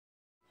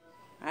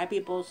Hi,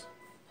 peoples.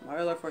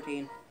 Mario Lord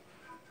 14.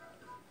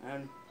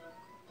 You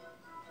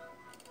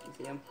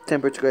see him?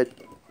 Temperature's good.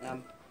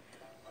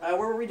 Where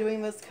were we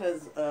doing this?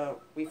 Because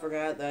we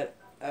forgot that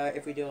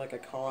if we do like a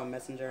call on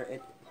Messenger,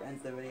 it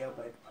ends the video.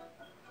 But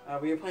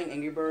we were playing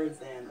Angry Birds,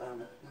 and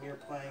we were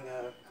playing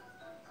what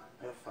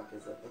the fuck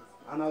is it?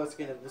 I don't know. It's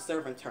gonna the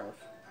Surf and Turf.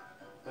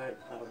 But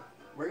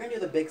we're gonna do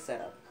the big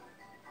setup.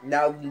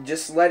 Now,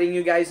 just letting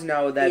you guys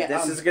know that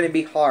this is gonna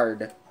be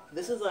hard.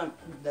 This is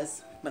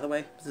this by the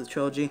way, this is a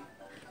trilogy.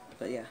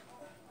 But yeah.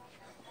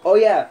 Oh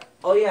yeah.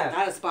 Oh yeah.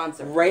 Not a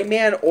sponsor.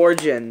 Rayman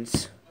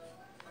Origins.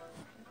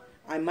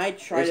 I might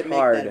try It's to make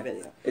hard. that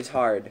video. It's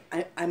hard.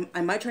 I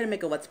might try to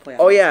make a Let's Play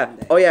on Oh this yeah.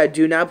 someday. Oh yeah.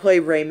 Do not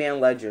play Rayman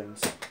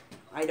Legends.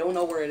 I don't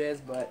know where it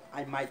is, but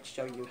I might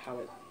show you how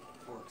it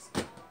works.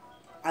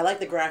 I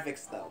like the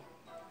graphics though.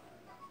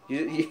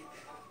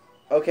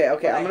 Okay.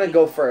 I'm gonna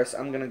go first.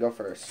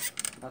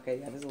 Okay,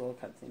 yeah, this is a little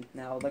cutscene.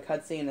 Now the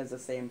cutscene is the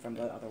same from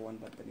the other one,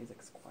 but the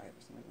music's quiet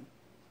for some reason.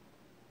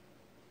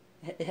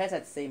 It has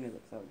that same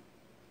music,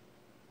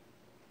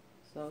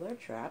 so they're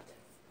trapped.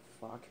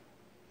 Fuck.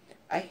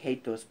 I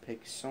hate those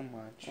pigs so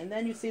much. And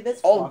then you see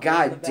this. Oh fucker in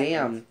god the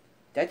damn! background.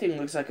 That thing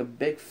looks like a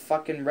big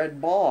fucking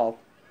red ball.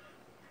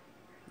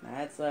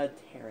 That's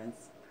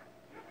Terrence.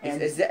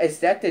 And Is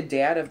that the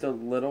dad of the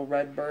little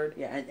red bird?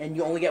 yeah, and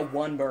you only get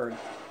one bird.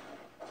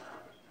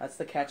 That's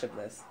the catch of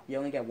this. You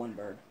only get one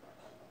bird.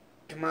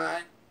 Come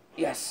on.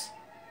 Yes.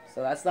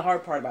 So that's the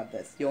hard part about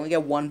this. You only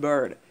get one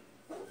bird.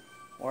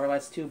 Or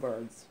that's two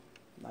birds.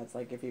 That's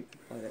like if you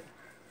played it.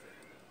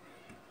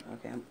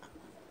 Okay,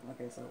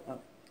 so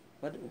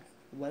what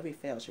if we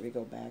fail? Should we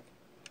go back?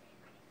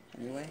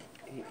 Anyway?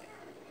 I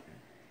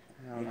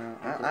don't know.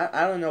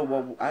 I don't know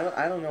what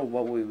I don't know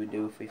what we would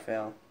do if we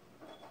fail.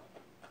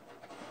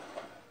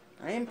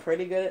 I am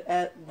pretty good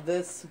at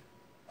this.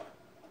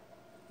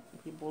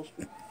 People,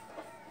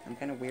 I'm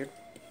kind of weird.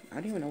 I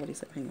don't even know what he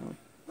said. Hang on.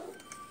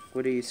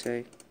 What do you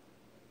say?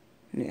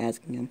 You're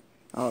asking him.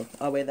 Oh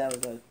wait, that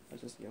was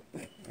just you.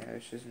 Yeah,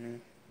 it's just me.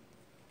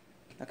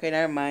 Okay,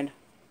 never mind.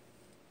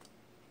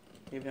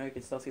 Even though you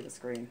can still see the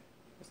screen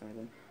for some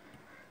reason.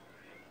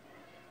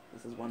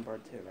 This is one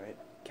bird too, right?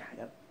 God.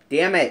 Yep.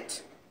 Damn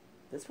it!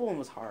 This one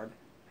was hard.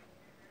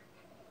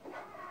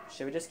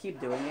 Should we just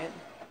keep doing it?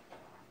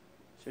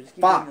 Should we just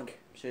keep Fuck! doing the,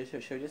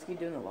 should we just keep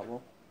doing the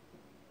level?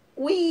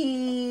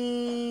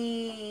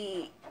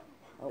 Wee.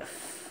 Oh.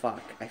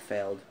 Fuck! I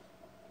failed.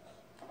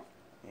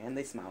 And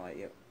they smile at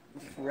you.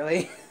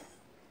 Really?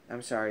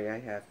 I'm sorry. I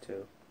have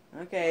to.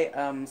 Okay.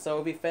 So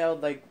if we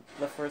failed like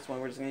the first one,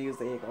 we're just gonna use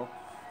the eagle.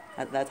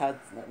 That's how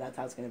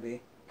it's gonna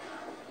be.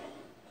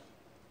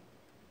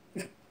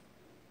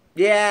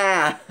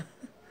 Yeah.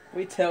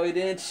 We totally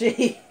didn't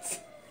cheat.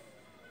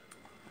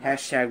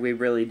 Hashtag we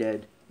really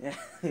did. Yeah.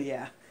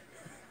 Yeah.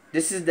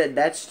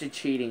 That's the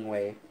cheating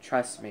way.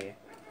 Trust me.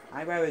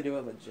 I'd rather do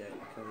it legit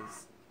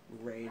because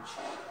rage.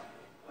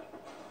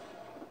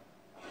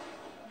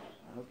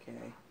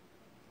 Okay.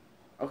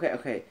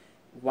 Okay.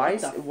 Why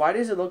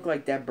does it look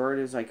like that bird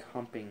is like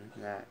humping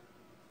that?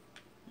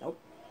 Nope.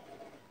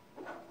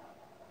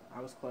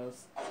 I was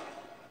close.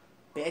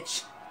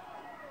 Bitch.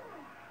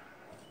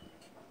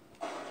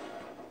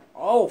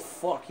 Oh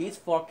fuck, he's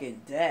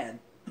fucking dead.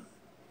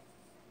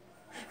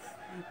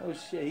 Oh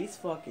shit, he's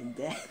fucking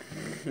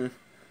dead.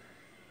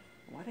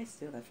 Why'd I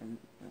steal that from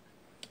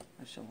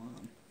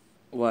Shalom?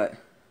 What?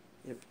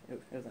 It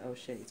was like, oh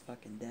shit, he's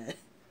fucking dead.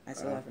 I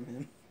stole that from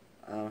him.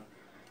 Oh.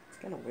 It's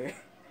kinda weird.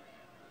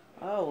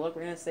 Oh, look,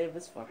 we're gonna save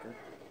this fucker.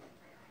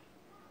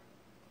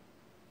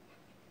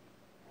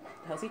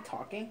 How's he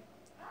talking?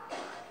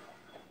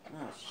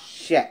 Oh,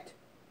 Shit.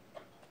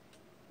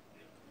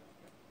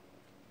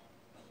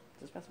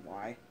 Just press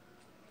Y.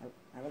 I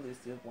will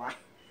just do Y.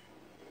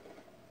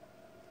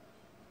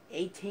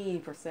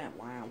 18%,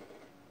 wow.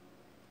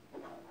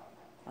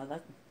 That's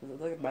like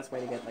the best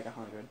way to get like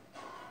 100.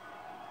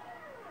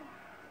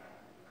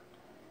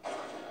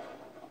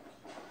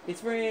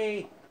 He's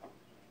free!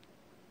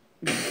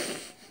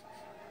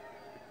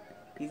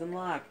 He's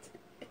unlocked.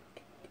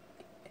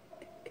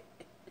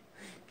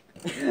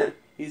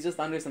 He's just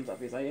under some stuff.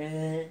 He's like,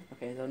 eh.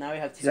 Okay, so now we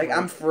have two. He's like, birds.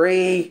 I'm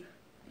free.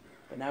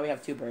 But now we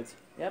have two birds.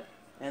 Yep.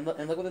 And look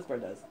what this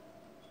bird does.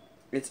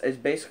 It's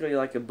basically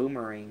like a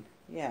boomerang.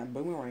 Yeah,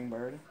 boomerang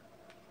bird.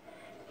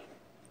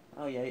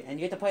 Oh yeah, and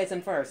you get to place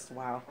him first.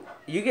 Wow.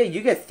 You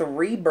get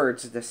 3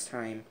 birds this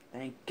time.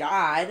 Thank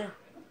God.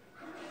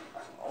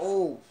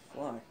 Oh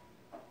fuck.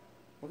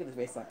 Look at this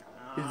face like.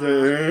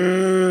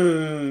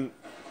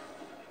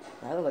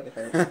 That looks like it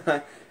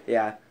hurts.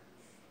 Yeah,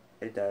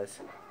 it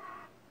does.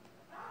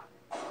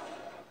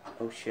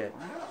 Oh shit.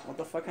 What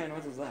the fuck kind of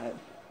noise is that?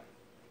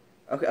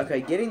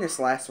 Okay, getting this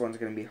last one's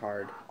gonna be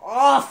hard.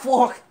 Oh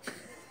fuck!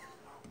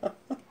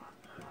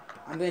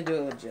 I'm gonna do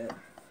it legit.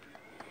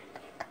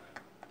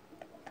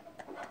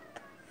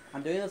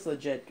 I'm doing this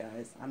legit,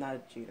 guys. I'm not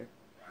a cheater.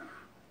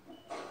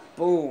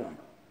 Boom.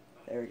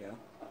 There we go.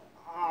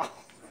 Oh,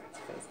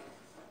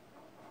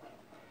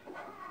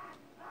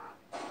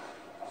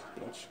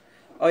 bitch.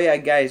 Oh yeah,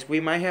 guys, we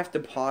might have to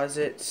pause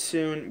it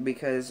soon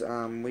because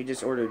we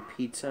just ordered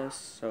pizza.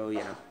 So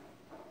yeah.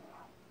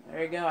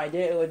 There you go. I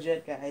did it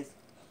legit, guys.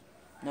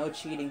 No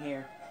cheating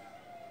here.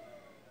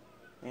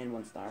 And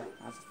 1 star.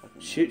 That's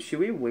fucking Should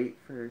we wait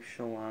for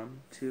Shalom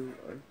to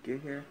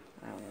get here?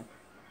 I don't know.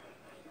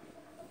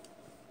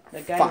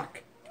 The guy.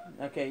 Fuck.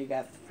 Okay, you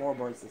got 4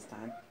 boards this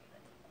time.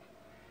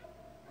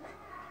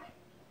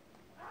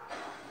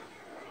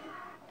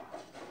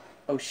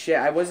 Oh shit!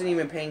 I wasn't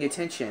even paying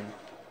attention.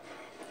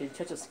 Did you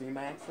touch a screen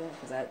by accident?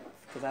 Cause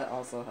that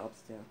also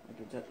helps too. Like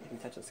if you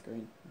touch a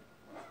screen,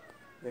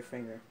 with your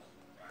finger,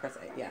 press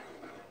A. Yeah.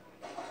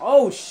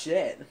 Oh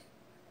shit!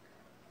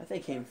 That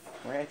thing came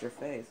right at your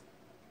face.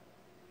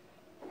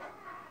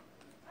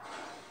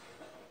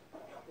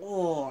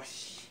 Oh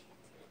shit!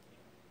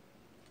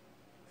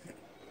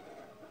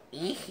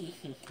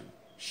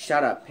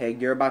 Shut up,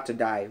 pig! You're about to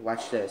die.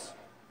 Watch this.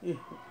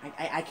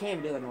 I can't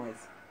even do the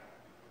noise.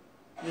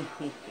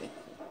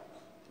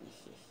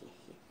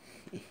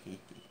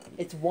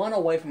 It's 1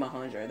 away from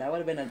 100. That would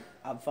have been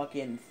a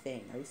fucking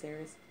thing. Are you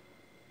serious?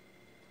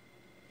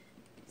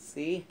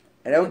 See?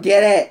 I don't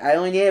get it. I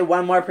only needed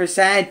 1 more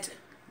 %.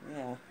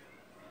 Yeah.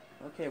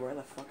 Okay, where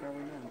the fuck are we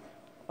now?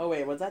 Oh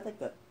wait, was that like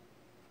the...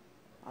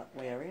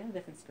 wait, are we on a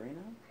different screen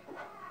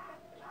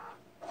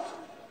now?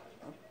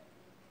 Oh.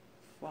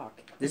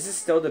 Fuck. This is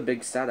still the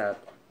big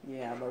setup.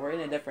 Yeah, but we're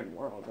in a different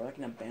world. We're like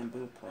in a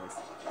bamboo place.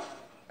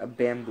 A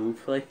bamboo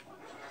place?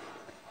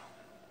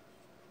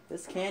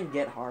 This can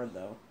get hard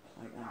though.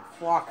 Like,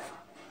 fuck.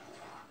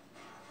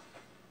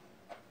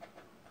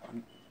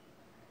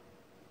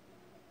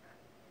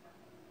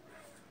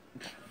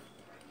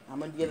 I'm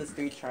gonna give this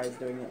 3 tries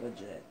doing it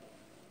legit.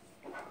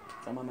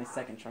 So I'm on my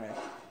 2nd try.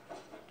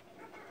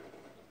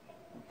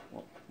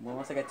 Well,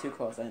 once I get too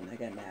close, I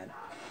get mad.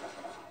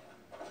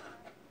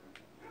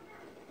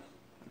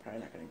 I'm probably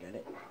not gonna get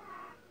it.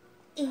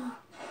 Did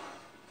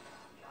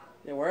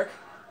it work?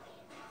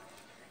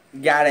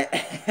 Got it.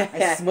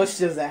 I smushed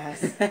his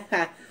ass.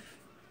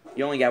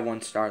 You only got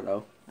 1 star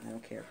though. I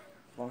don't care.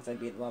 As long as I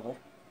beat the level.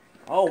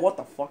 Oh, what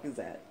the fuck is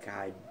that?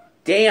 God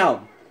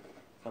damn.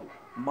 A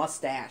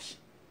mustache.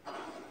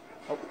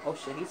 Oh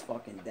shit, he's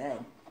fucking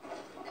dead.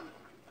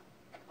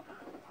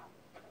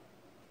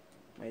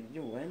 Wait, did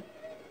you win?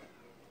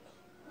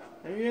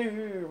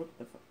 What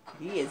the fuck?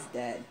 He is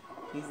dead.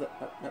 He's the...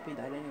 nope, he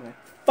died anyway.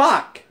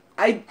 Fuck!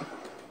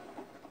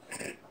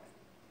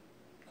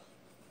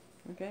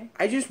 Okay.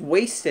 I just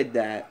wasted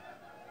that.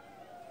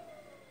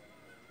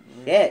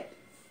 Shit.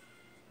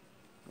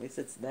 At least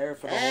it's there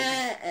for the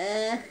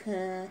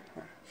whole...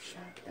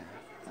 Shut the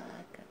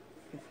fuck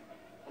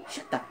up.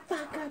 Shut the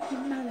fuck up, you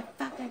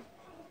motherfucker.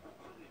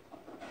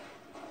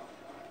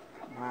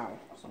 Wow.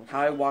 How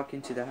I walk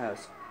into the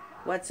house.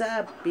 What's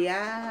up,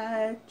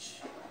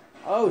 biatch?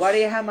 Oh, why do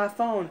you have my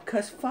phone?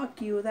 'Cause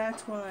fuck you,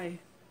 that's why.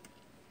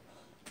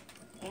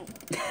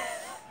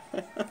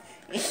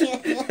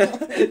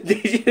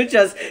 Did you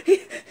just...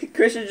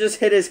 Christian just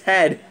hit his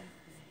head.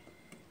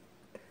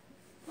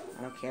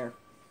 I don't care.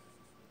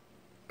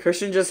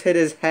 Christian just hit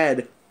his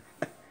head.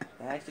 That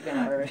actually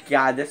gonna hurt.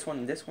 God, this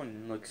one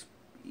looks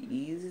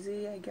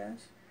easy, I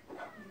guess.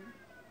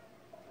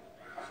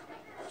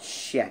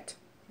 Shit.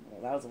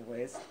 Well, that was a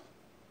waste.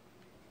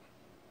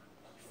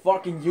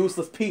 Fucking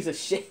useless piece of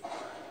shit.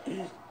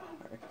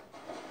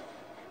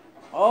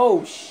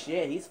 Oh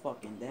shit, he's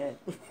fucking dead.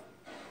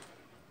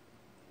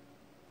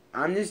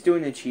 I'm just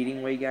doing the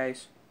cheating way,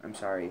 guys. I'm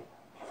sorry.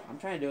 I'm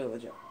trying to do it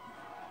legit.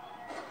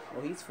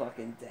 Well, he's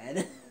fucking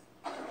dead.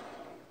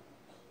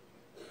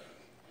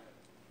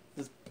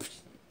 Just...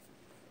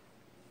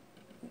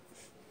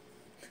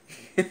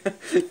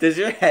 Does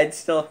your head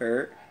still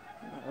hurt?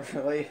 Not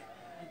really.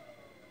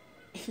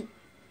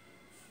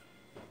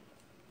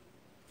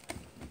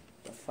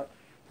 The fuck?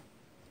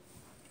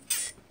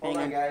 Hold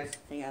on, guys.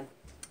 Hang on.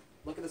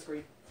 Look at the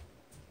screen.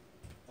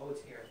 Oh,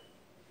 it's here.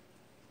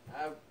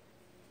 I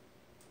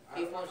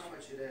don't know how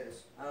much it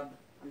is. I'm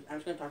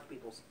just gonna talk to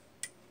peoples.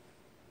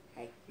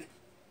 Hey.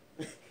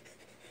 I'm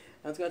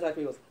just gonna talk to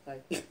peoples. Hi.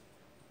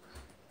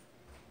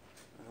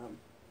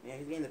 Yeah,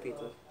 he's getting the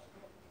pizza.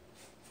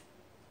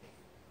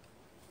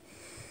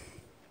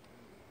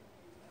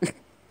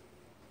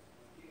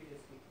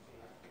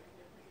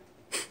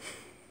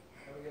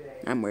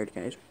 I'm weird,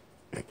 guys.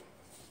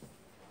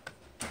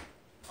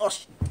 Oh,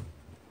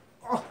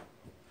 oh.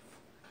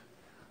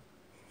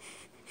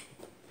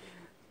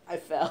 I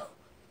fell.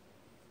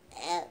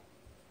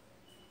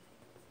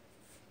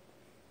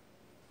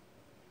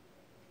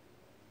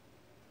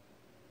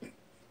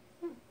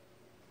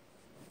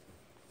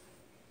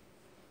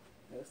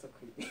 That was so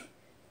creepy.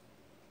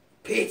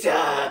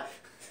 Pizza!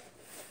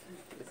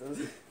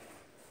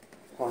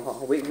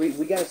 Oh,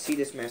 we gotta see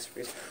this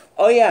masterpiece.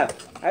 Oh yeah,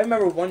 I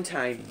remember one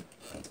time.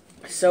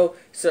 So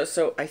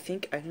I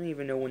think I don't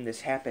even know when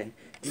this happened.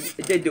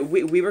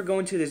 We were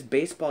going to this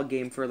baseball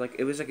game for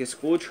it was like a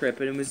school trip,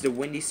 and it was the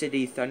Windy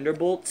City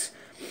Thunderbolts.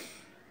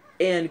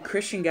 And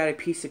Christian got a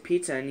piece of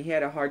pizza, and he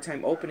had a hard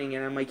time opening it.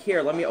 And I'm like,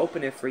 here, let me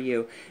open it for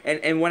you.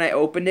 And when I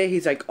opened it,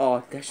 he's like,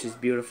 oh, that's just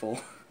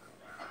beautiful.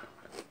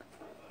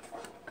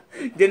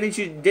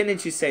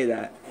 Didn't you say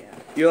that? Yeah.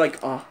 You're like,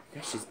 oh,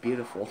 that's just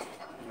beautiful.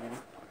 Yeah.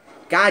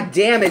 God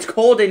damn, it's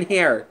cold in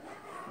here.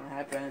 What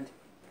happened?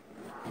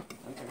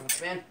 Okay,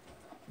 spin.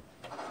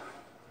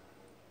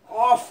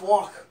 Oh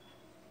fuck!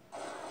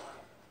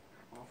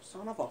 Oh,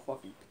 son of a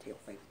fucking potato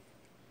face.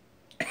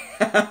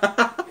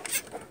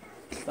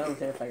 Son of a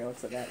potato face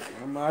looks like that.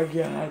 Oh my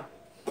god.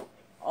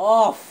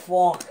 Oh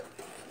fuck.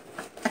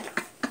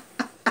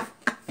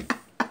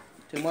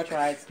 Too much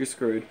rides. You're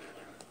screwed.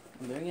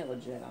 I'm doing it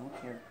legit. I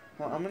don't care.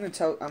 Well, I'm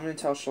gonna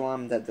tell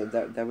Shalom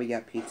that we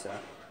got pizza.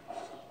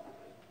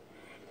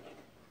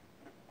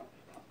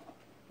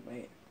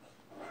 Wait.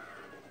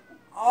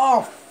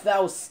 Oh,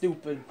 that was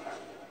stupid.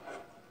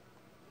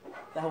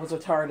 That was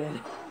retarded.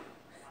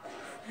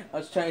 I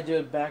was trying to do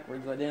it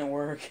backwards, but it didn't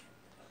work.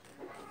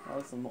 That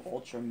was some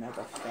ultra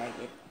mega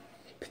faggot.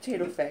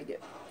 Potato faggot.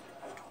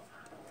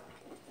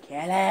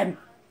 Get him!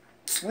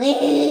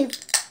 Leave!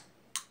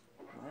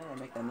 Why did I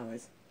make that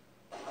noise?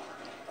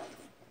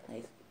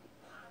 Nice.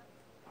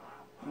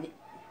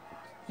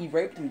 He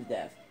raped him to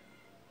death.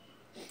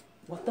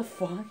 What the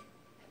fuck?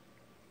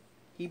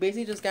 He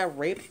basically just got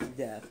raped to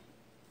death.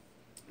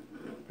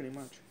 Pretty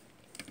much.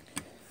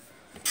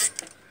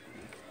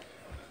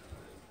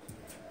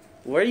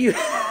 Where are you?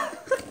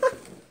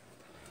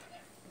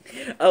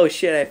 Oh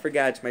shit! I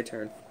forgot. It's my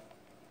turn.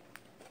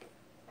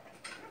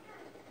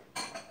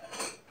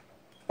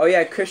 Oh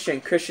yeah,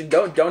 Christian,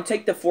 don't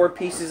take the 4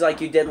 pieces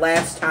like you did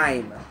last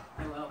time.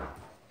 I will.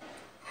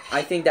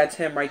 I think that's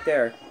him right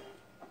there.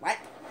 What?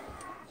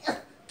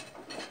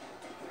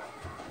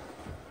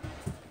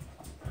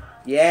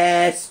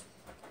 Yes.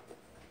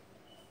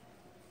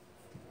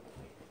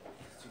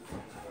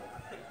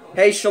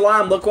 Hey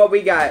Shalom, look what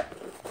we got.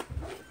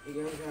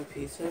 You guys got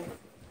pizza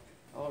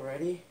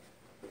already?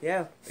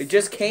 Yeah, it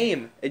just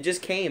came. It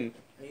just came.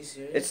 Are you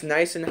serious? It's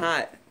nice and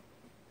hot.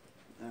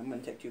 I'm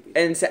gonna take 2 pieces.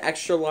 And it's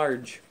extra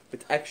large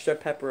with extra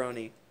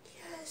pepperoni.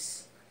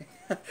 Yes.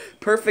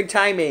 Perfect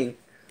timing.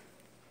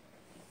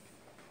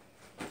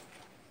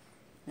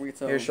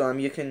 So, Here, Shalom,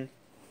 you can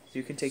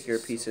take your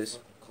pieces. So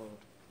cold.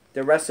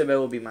 The rest of it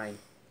will be mine.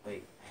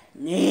 Wait.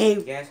 no.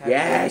 You guys have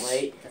Yes. it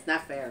late? That's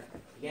not fair.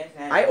 You guys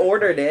have I it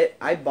ordered late? it.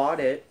 I bought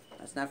it.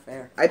 That's not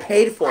fair. I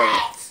paid for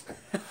it.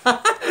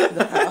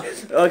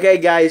 Okay,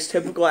 guys,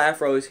 typical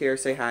Afros here.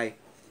 Say hi.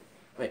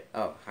 Wait.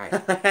 Oh,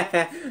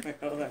 hi.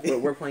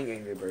 We're playing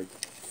Angry Birds.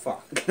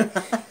 Fuck.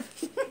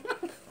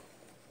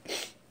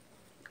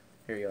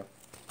 Here you go.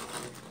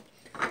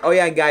 Oh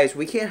yeah, guys,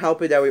 we can't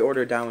help it that we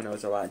order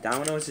Domino's a lot.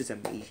 Domino's is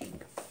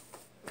amazing.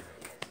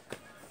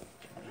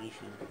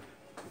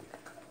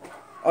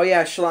 Oh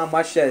yeah, Shalom,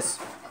 watch this.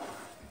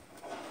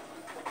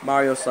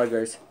 Mario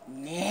Sluggers.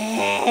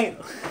 No.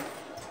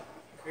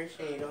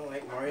 Christian, you don't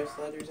like Mario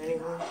Sluggers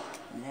anymore?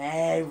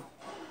 No.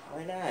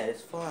 Why not?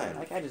 It's fun.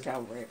 Like I just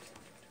got raped.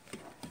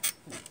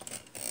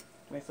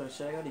 Wait, so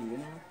should I go to you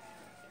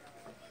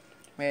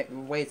now?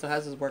 Wait, so how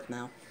does this work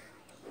now?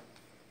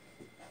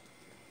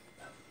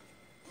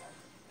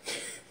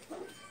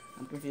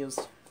 I'm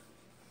confused.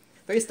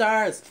 3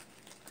 stars!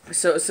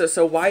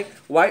 So why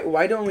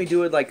don't we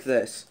do it like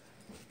this?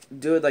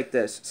 Do it like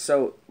this.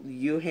 So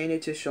you hand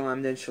it to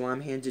Shalom, then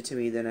Shalom hands it to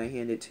me, then I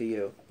hand it to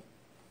you.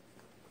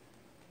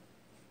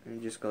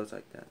 And it just goes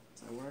like that.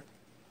 Does that work?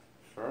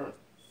 Sure.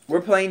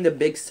 We're playing the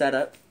big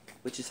setup,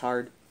 which is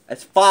hard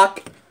as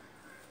fuck.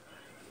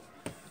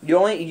 You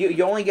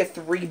only get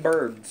 3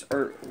 birds,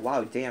 or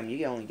wow, damn,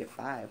 you only get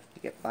 5.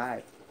 You get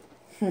 5.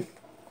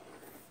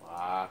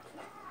 Fuck.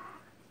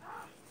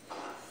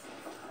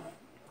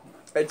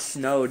 It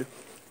snowed.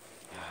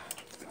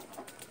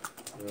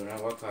 When I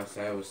walked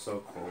outside, it was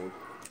so cold.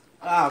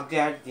 Oh,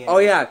 goddamn. Oh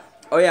yeah.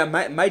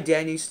 My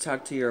dad used to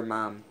talk to your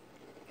mom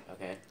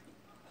Okay.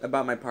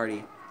 about my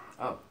party.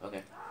 Oh,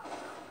 okay.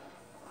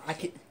 I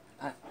can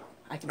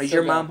Is still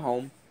your go. mom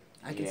home?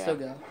 I can Yeah. still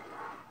go.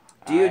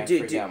 I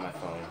forgot my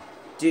phone.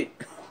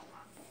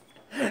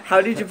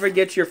 How did you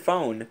forget your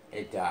phone?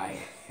 It died.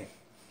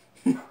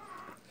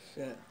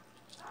 Shit.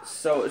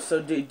 So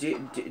do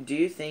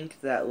you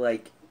think that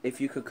like if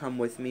you could come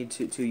with me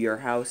to your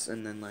house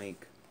and then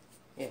like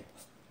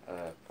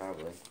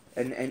Probably.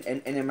 and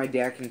then my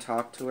dad can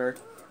talk to her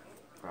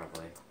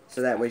Probably.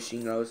 so that way she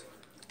knows.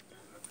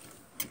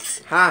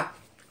 Ha!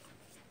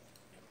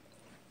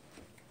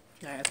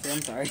 Alright,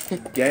 I'm sorry.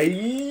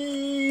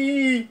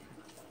 Gay.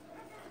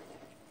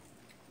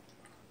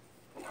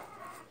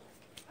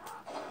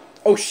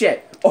 Oh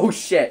shit! Oh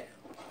shit!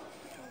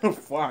 Oh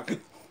fuck.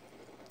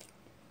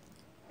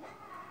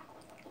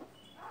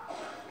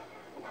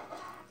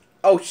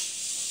 Oh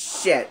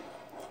shit!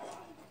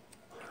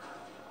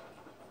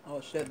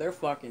 Oh shit, they're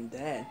fucking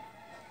dead.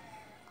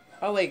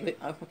 Oh wait,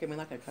 okay, we're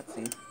not gonna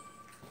cutscene.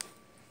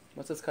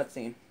 What's this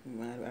cutscene?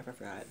 I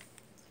forgot.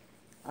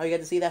 Oh, you get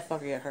to see that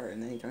fucker get hurt,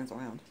 and then he turns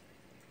around.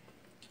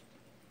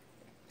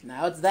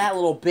 Now it's that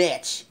little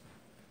bitch.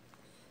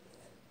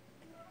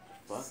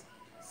 What?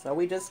 So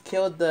we just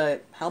killed the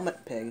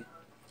helmet pig.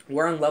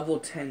 We're on level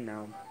 10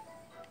 now.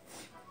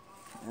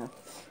 Yeah.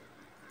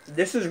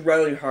 This is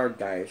really hard,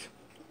 guys.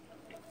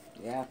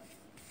 Yeah.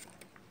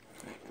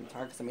 I'm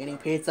tired because I'm eating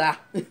pizza.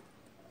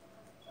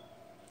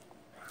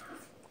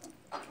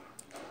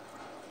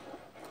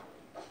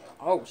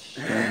 Oh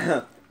shit.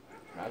 That's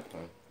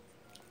fine.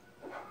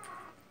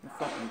 I'm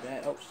fucking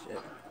dead. Oh shit.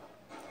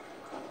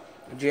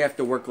 Did you have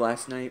to work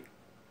last night?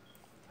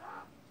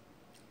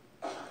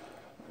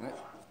 What?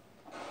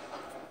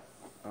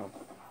 Oh.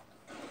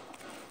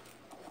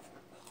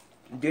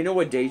 Do you know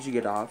what days you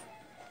get off?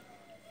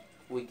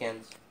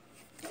 Weekends.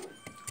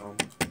 Oh.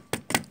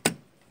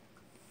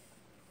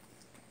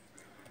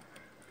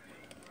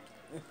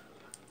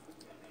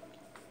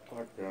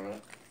 God damn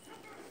it.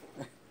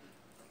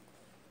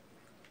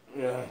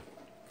 Yeah.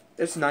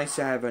 It's nice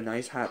to have a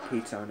nice hot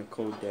pizza on a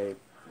cold day.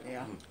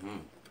 Yeah. Mm-hmm.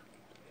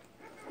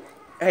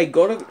 Hey,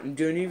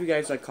 do any of you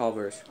guys like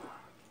Culver's?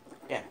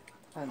 Yeah.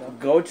 I know.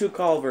 Go to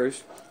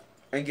Culver's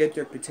and get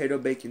their potato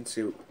bacon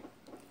soup.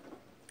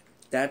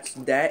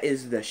 That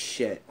is the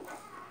shit.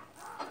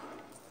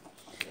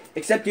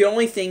 Except the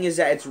only thing is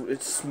that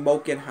it's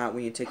smoking hot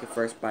when you take a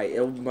first bite.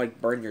 It'll like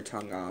burn your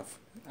tongue off.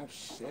 Oh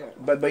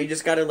shit. But you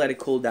just gotta let it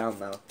cool down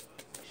though.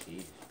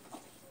 Jeez.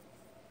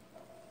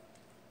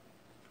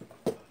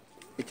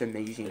 It's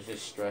amazing. This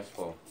is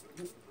stressful.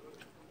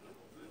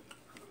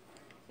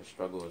 The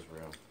struggle is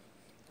real.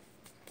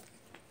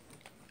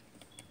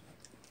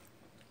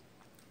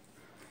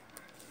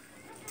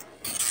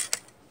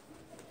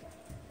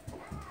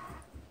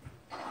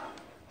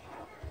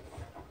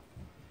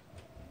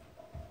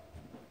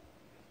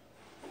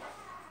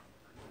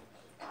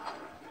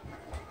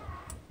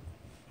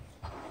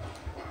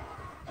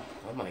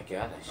 Oh my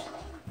gosh.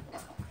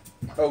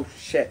 Oh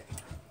shit.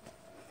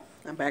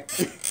 I'm back.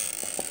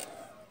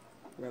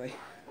 Really?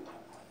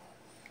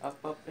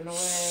 Up and away.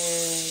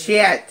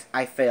 Shit!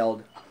 I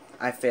failed.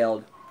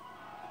 No,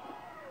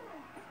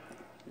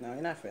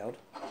 you're not failed.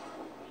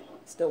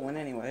 Still win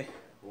anyway.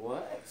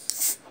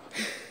 What?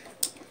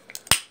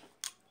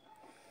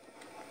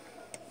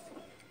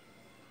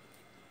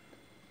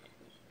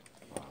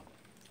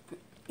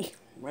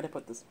 Where'd I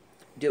put this?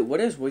 Dude, what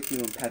is with you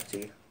and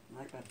Pepsi?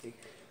 My Pepsi.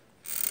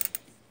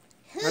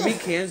 How many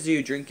cans do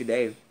you drink a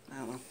day? I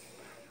don't know.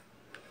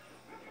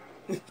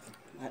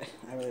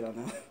 I really don't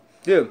know.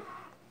 Dude,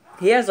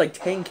 he has like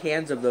 10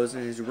 cans of those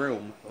in his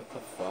room. What the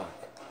fuck?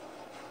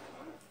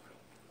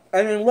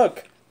 And then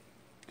look.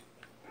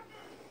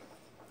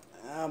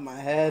 Oh, my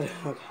head.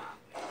 Okay.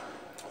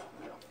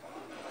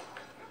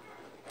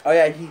 Oh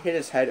yeah, he hit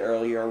his head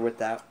earlier with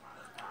that.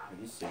 Are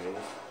you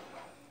serious?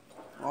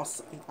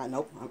 Also,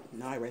 nope.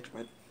 No, I rage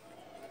quit.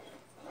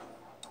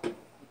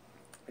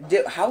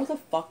 Dude, how the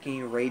fuck can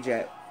you rage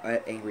at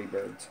Angry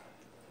Birds?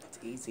 It's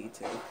easy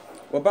to.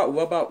 What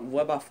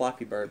about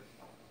Flappy Bird?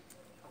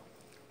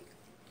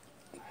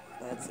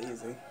 That's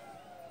easy.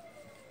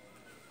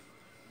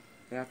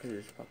 Yeah, because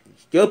it's fucking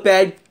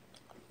stupid.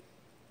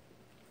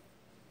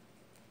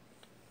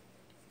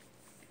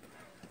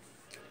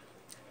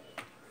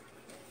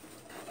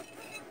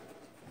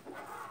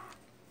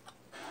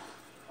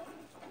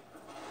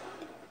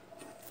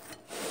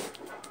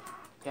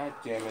 God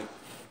damn it.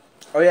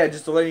 Oh yeah,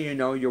 just to let you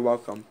know, you're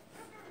welcome.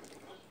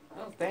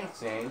 Oh, thanks,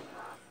 Zane.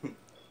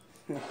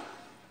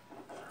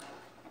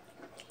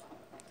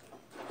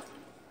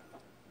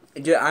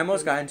 Dude, I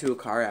almost got into a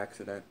car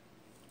accident.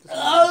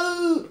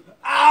 Oh!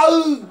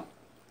 Ow!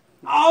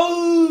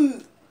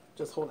 Oh!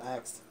 Just hold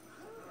X.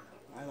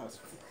 I know.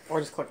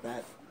 Or just click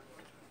that.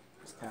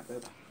 Just tap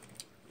it.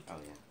 Oh,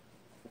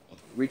 yeah.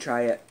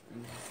 Retry it.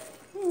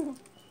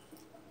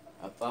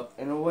 Up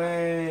and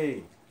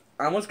away.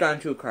 I almost got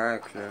into a car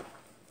accident.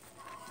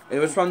 It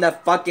was from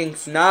that fucking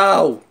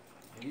snow.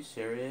 Are you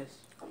serious?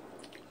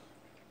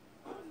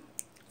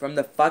 From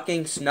the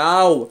fucking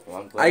snow.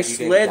 Well, I'm glad you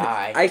didn't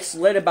die. I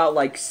slid about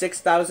like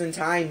 6,000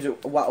 times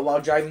while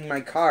driving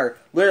my car.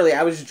 Literally,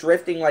 I was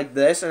drifting like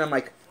this, and I'm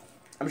like,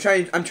 I'm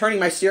turning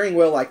my steering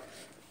wheel like,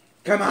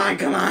 come on,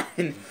 come on.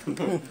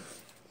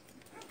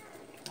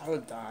 I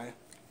would die.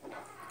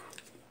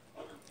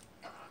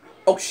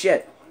 Oh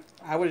shit.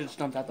 I would have just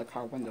jumped out the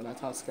car window.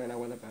 That's how scared I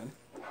would have been.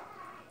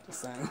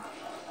 Just saying.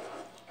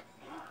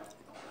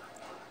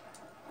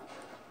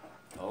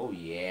 Oh,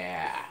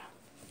 yeah.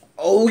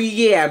 Oh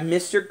yeah,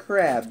 Mr.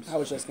 Krabs. I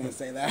was just gonna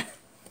say that.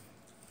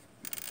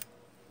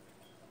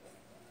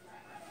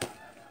 I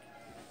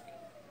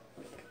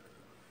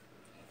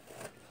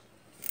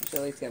should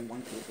at least get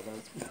one piece of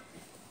those.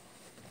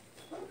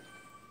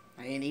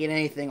 I didn't eat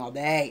anything all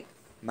day.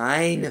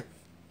 Mine.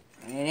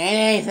 I didn't eat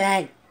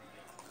anything.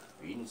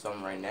 You're eating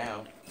something right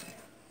now.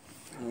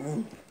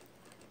 Mm.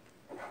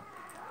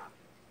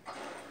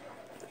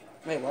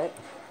 Wait, what?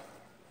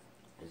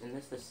 Isn't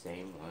this the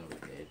same one we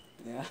did?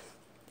 Yeah.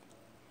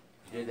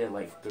 We did it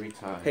like 3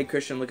 times. Hey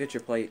Christian, look at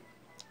your plate.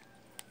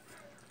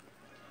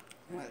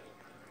 What?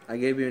 I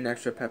gave you an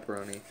extra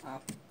pepperoni. Oh.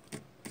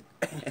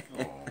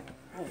 Oh.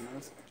 Oh,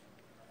 nice.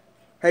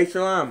 Hey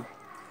Salam,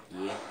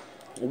 Yeah.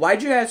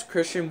 why'd you ask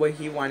Christian what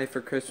he wanted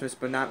for Christmas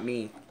but not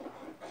me?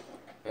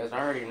 Because I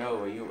already know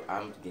what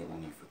I'm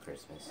getting you for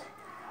Christmas.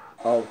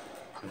 Oh.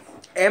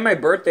 And my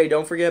birthday,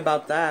 don't forget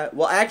about that.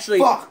 Well, actually,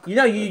 Fuck. you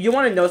know, you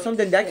want to know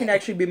something? That can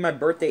actually be my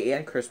birthday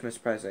and Christmas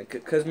present.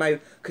 Because my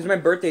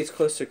birthday's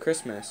close to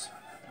Christmas.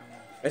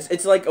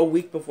 It's like a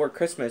week before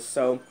Christmas,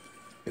 so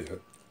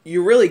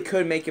you really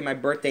could make it my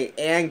birthday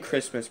and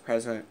Christmas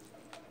present.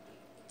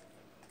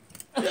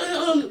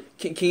 Can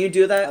you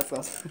do that? That's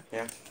awesome.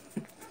 Yeah.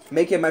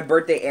 Make it my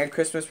birthday and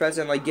Christmas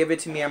present. Like give it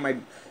to me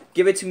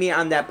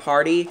on that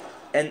party,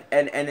 and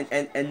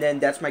then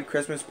that's my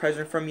Christmas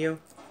present from you.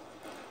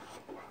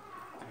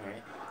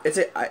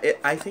 Alright.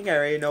 I think I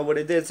already know what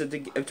it is.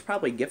 It's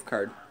probably a gift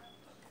card.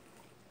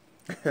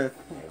 Never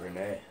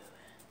know.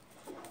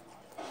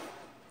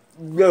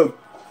 No.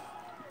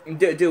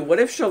 Dude, what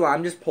if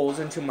Shalom just pulls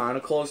into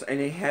Monocle's and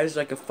he has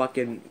like a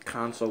fucking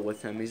console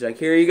with him? He's like,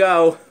 here you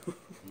go.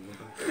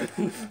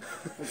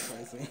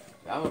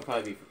 That would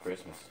probably be for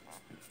Christmas.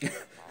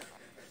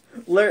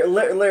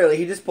 Literally,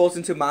 he just pulls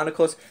into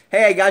Monocle's.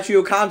 Hey, I got you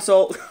a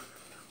console.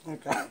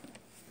 Okay.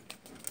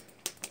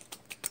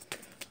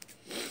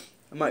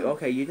 I'm like,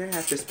 okay, you didn't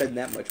have to spend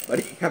that much,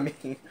 buddy. I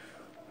mean,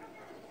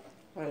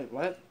 Wait,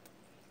 what?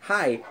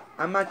 hi,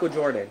 I'm Michael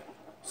Jordan.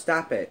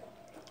 Stop it.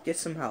 Get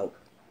some help.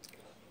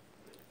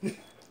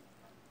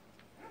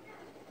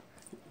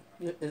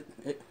 Isn't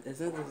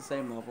this the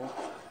same level?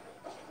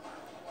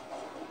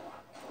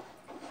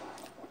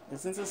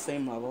 Isn't this the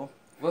same level?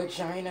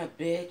 Vagina,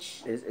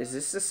 bitch. Is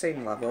this the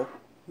same level?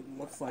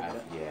 Looks like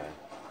it.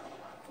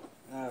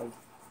 Yeah.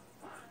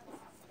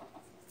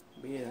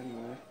 Be it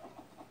anyway.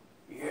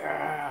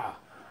 Yeah.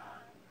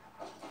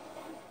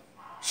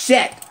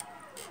 Shit!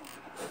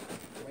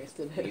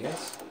 Wasted it.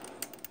 Yes.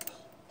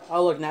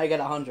 Oh look, now you got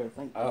 100.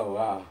 Thank you. Oh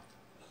wow.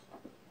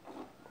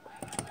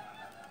 The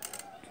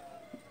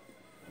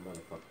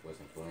motherfucker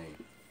wasn't playing.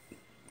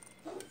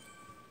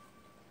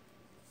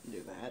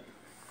 Do that.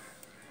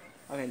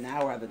 Okay,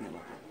 now we're at the new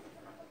level.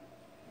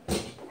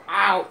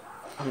 Ow!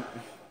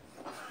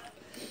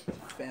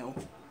 Fail.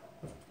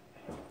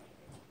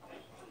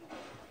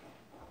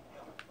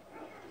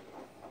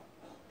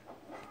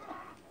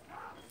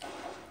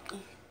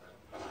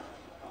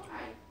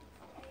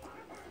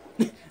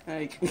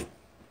 Like,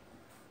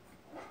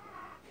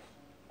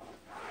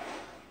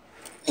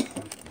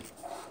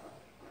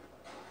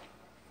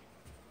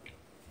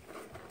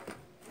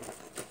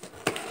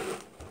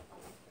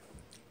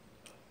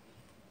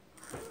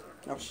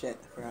 oh shit,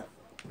 I forgot.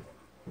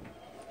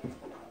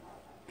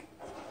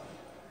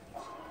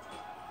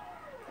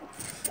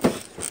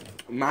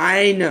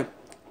 Mine!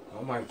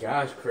 Oh my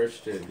gosh,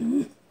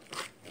 Christian.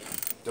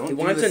 Don't He do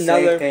wants the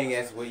another- same thing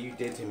as what you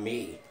did to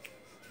me.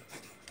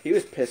 He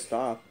was pissed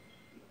off.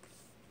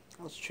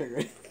 I was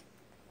triggered.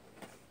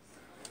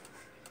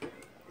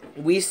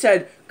 We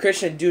said,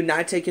 Christian, do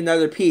not take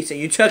another piece, and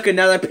you took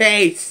another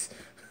piece!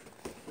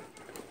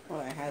 Well,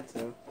 I had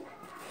to.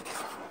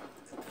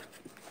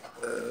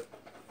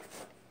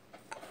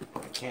 I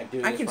can't do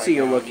this I can right see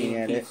you now. looking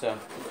I'm at eating it. pizza,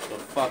 so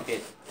fuck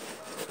it.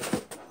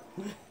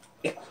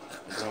 I'm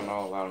going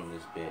all out on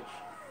this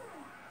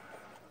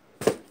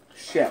bitch.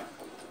 Shit.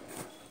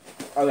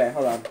 Okay,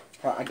 hold on.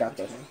 I got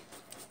this.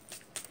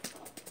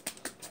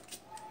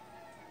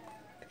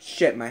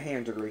 Shit, my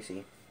hands are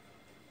greasy.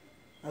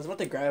 I was about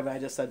to grab it, I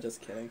just said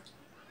just kidding.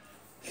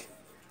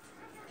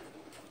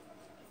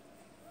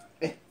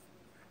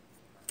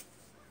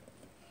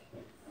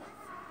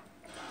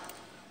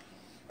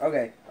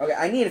 Okay,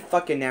 I need a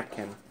fucking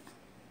napkin.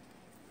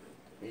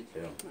 Me too.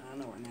 I don't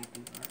know where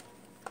napkins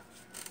are.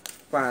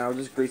 Fine, I'll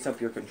just grease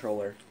up your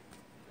controller.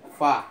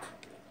 Fuck.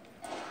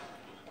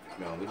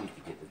 No, we need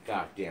to get the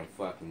goddamn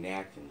fucking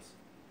napkins.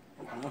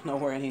 I don't know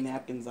where any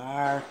napkins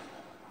are.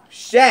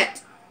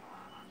 Shit!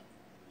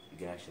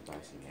 You guys should buy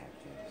some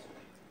napkins.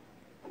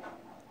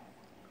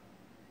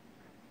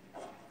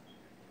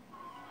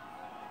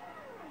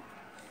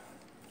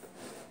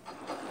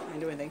 I didn't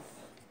do anything.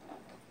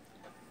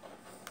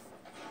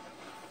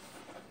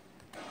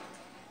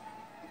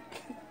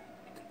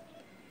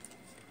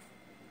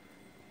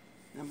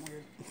 I'm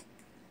weird.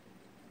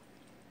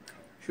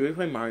 Should we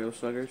play Mario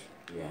Sluggers?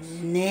 Yes.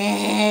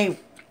 No!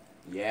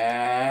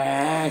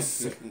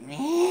 Yes!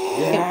 No!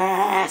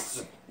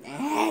 Yes!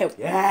 No!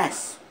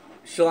 Yes!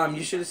 Shalom,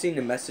 you should have seen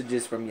the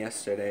messages from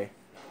yesterday.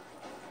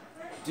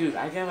 Dude,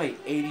 I got like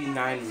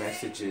 89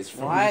 messages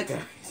from What? you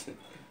guys.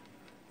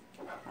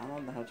 I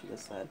don't know what you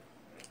just said.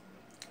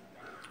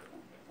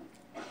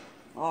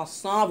 Oh,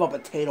 son of a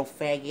potato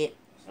faggot.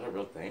 Is that a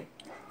real thing?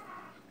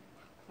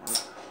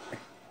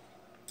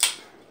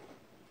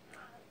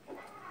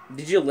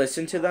 Did you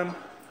listen to them?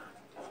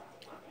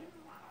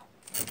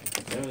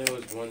 Then there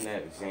was one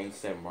that Zane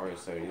said Mario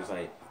started. He was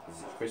like,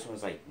 Christian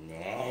was like,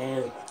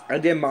 no. I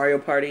did Mario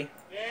Party.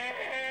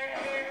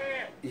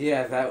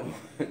 Yeah, that one.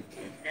 No,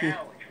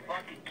 it's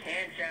fucking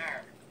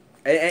cancer.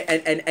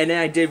 And then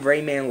I did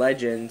Rayman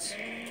Legends.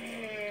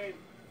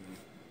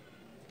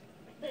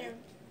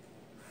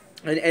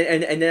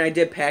 And then I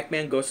did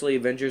Pac-Man Ghostly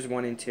Avengers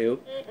 1 and 2.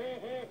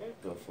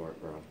 Go for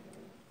it, bro.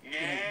 No.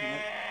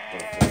 Go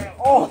for it.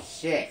 Oh,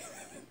 Shit.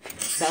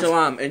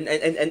 Shalom. And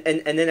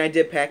then I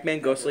did Pac-Man,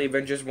 Ghostly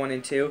Avengers 1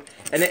 and 2.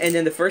 And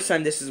then the first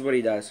time, this is what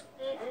he does.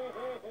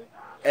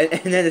 And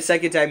then the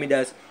second time he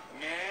does.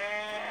 No.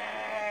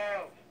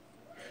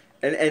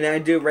 And I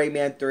do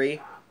Rayman 3.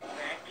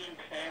 Vacuum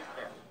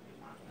cancer.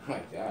 Oh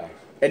my gosh.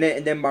 And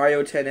then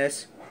Mario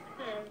Tennis.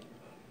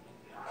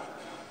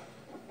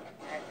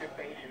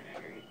 Masturbation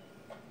Street.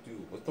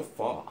 Dude, what the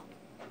fuck?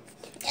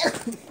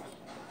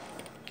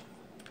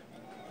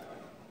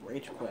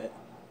 Rage quit.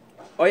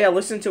 Oh yeah,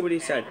 listen to what he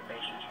said.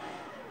 Masturbation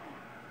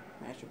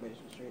Street.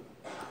 Masturbation Street.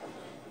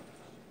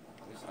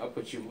 What's up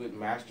with you with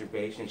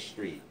Masturbation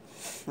Street?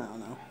 I don't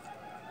know.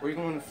 What are you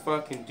going to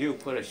fucking do?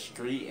 Put a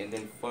street and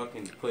then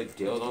fucking put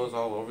dildos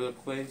all over the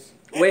place?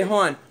 Wait,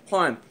 hold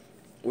on.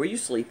 Were you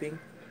sleeping?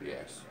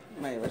 Yes.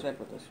 Wait, where should I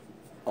put this?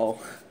 Oh.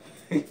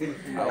 I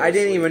I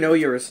didn't even know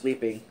you were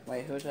sleeping.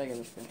 Wait, who should I give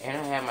this to? And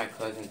I have my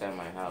cousins at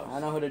my I house. don't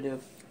know who to do.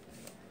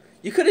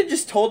 You could have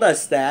just told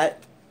us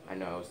that. I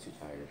know, I was too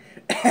tired.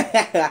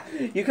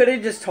 You could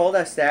have just told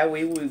us that.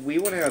 We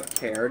wouldn't have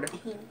cared.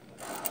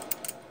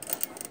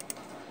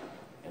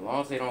 As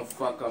long as they don't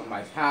fuck up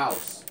my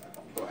house.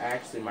 Or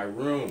actually my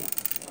room.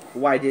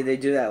 Why did they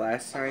do that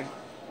last time?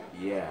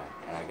 Yeah,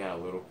 and I got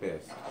a little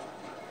pissed.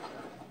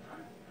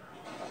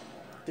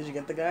 Did you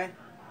get the guy?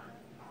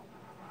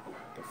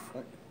 The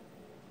fuck?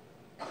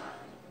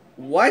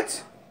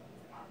 What?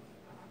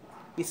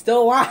 He's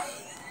still alive.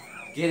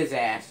 Get his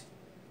ass.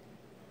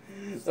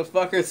 The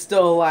fucker's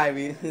still alive.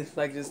 He's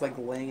like just like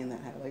laying in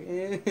that hat, like.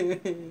 That'd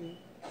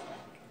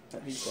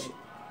be great.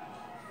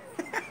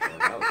 Oh,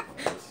 that was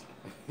close.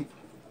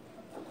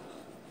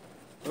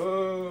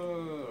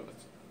 Oh,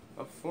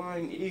 a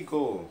flying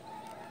eagle.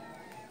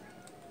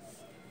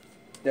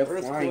 The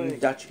Earthquake. Flying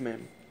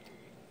Dutchman.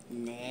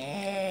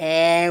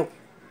 No.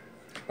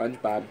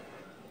 SpongeBob.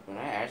 When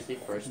I actually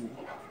first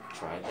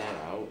tried that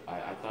out,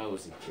 I thought it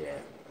was a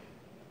jet.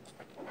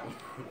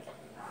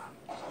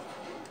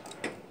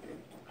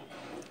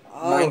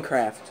 Oh,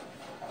 Minecraft.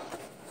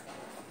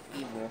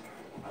 evil.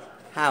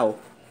 How?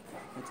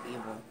 It's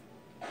evil.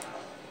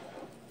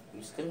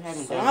 You still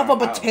haven't Son done of a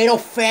my house. potato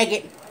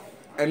faggot.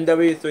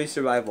 MW3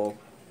 Survival.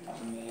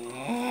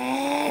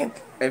 No.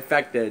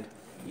 Infected.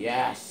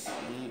 Yes.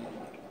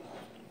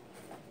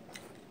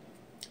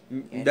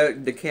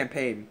 The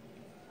campaign.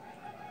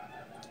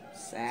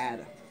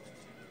 Sad.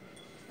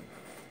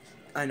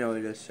 I know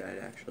it is sad,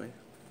 actually.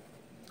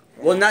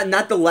 Well,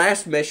 not the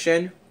last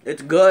mission.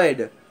 It's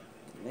good.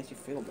 Makes you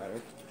feel better.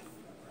 Do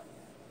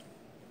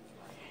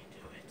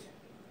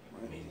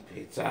it. Mini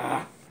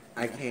pizza.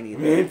 I can't eat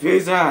Mini that.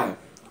 pizza.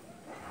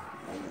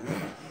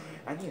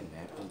 I need a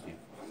napkin, dude.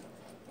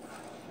 I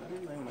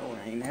don't know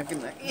where I ain't having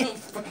that. I don't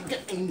fucking got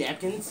any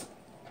napkins.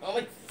 Oh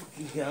my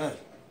fucking god.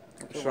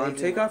 Sean,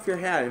 take off your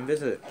hat and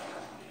visit.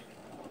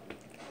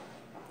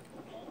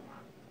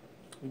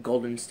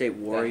 Golden State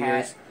The Warriors.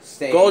 hat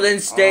stays Golden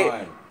State.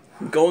 on.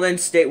 Golden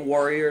State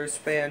Warriors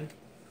fan.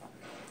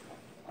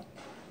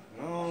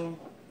 No.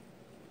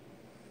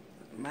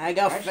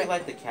 MAGA I actually fa-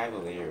 like the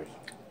Cavaliers.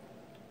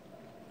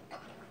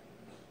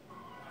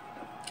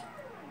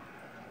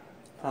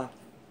 Huh.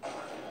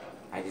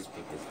 I just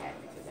picked this hat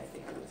because I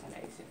think it was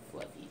nice and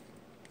fluffy.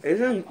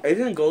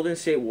 Isn't Golden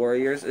State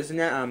Warriors? Isn't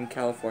that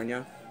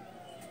California?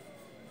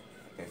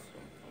 Okay, so,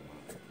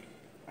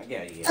 I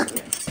got it. Yeah.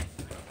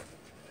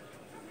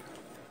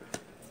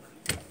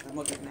 I'm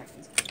looking at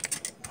napkins.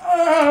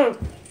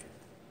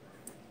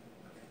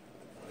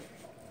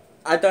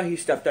 I thought he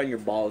stepped on your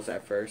balls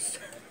at first.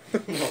 Oh,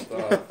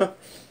 God.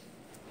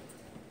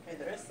 Hey,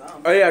 there is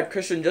some. Oh yeah,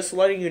 Christian, just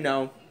letting you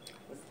know.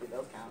 Let's do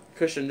those count.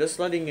 Christian, just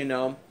letting you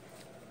know.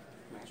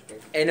 Mashed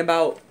potatoes. In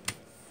about,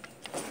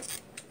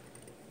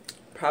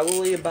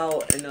 probably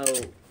about in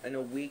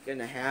a week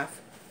and a half,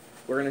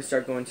 we're gonna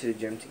start going to the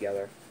gym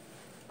together.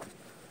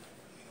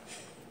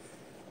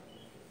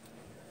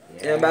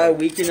 In about a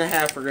week and a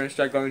half, we're gonna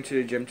start going to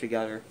the gym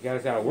together. You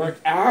guys gotta work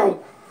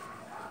out.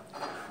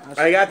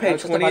 I gotta pay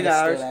was just about to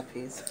 $20. steal that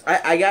piece.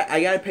 I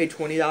gotta pay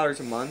 $20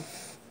 a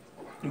month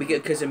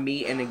because of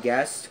me and a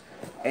guest,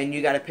 and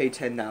you gotta pay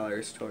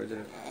 $10 towards it.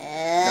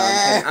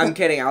 No, I'm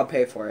kidding. I'll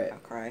pay for it. I'll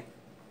cry.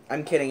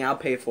 I'm kidding. I'll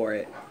pay for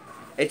it.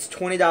 It's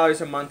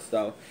 $20 a month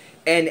though,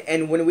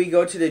 and when we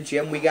go to the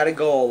gym, we gotta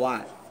go a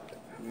lot.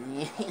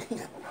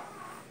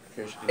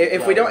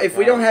 If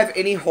we don't have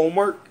any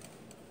homework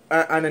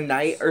on a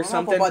night or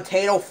Son of something, a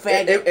potato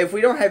faggot. if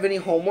we don't have any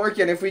homework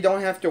and if we don't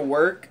have to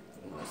work,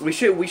 we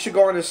should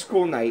go on a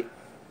school night.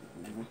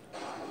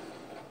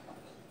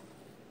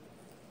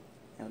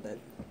 I'm dead.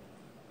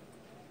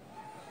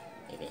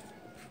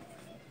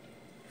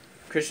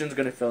 Christian's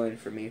gonna fill in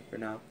for me for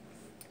now.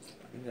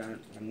 I'm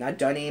not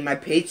done eating my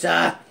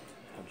pizza.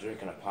 I'm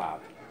drinking a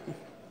pop.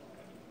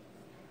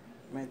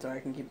 Wait, so I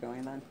can keep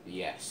going then?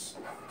 Yes.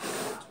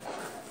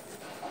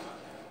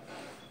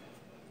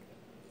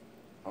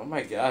 Oh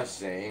my gosh,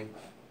 Zane.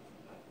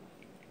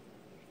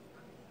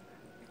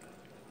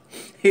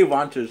 He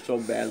wants it so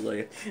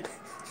badly.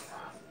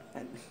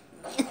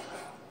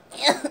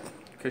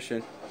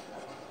 Christian.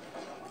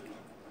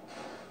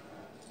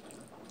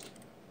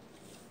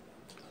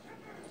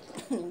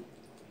 I'm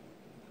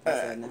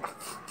sad now.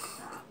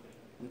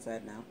 I'm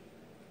sad now.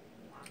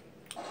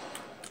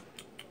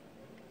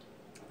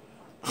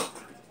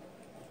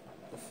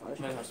 The fuck?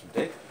 Trying to have some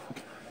dick?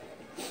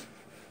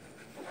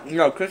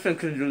 No, Kristen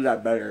can do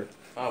that better.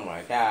 Oh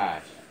my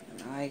gosh.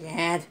 No, I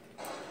can't.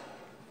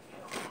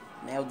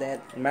 Nailed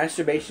that.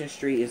 Masturbation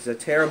Street is a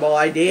terrible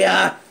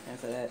idea.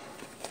 That's it.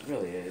 It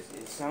really is.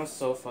 It sounds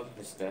so fucking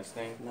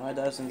disgusting. No, it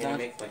doesn't. Can you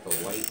make like a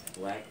white,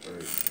 black, or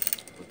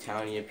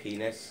Italian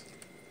penis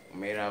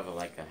made out of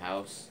like a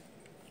house?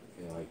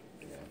 You know, like,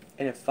 yeah.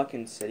 In a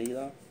fucking city,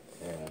 though?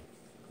 Yeah.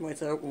 Wait,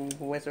 so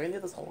we're gonna do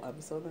this whole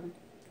episode then?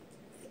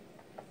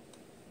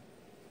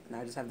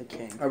 Now I just have the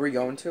king. Are we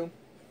going to?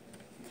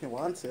 If you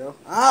want to.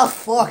 Oh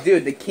fuck!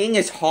 Dude, the king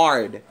is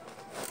hard.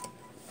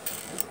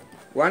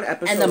 We're on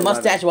episode And the 11.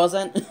 mustache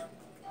wasn't.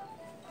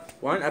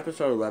 We're on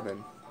episode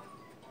 11.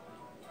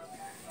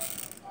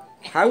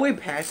 How are we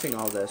passing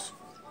all this?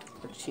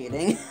 For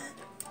cheating.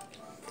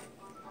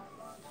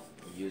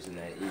 Using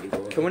that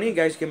evil. Can one of you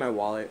guys get my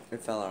wallet?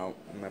 It fell out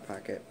in my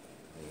pocket.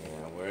 Yeah,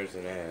 where's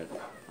it at?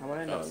 I would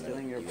end up Oh, no,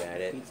 stealing your you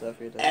got it. pizza if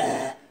you're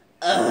dead.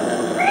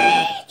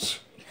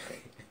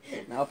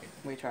 Nope,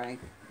 we trying.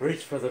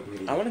 Reach for the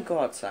booty. I want to go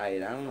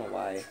outside. I don't know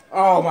why.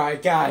 Oh my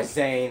god,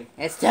 Zane.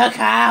 It's too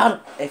cold!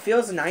 It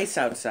feels nice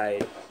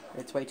outside.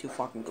 It's way too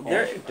fucking cold.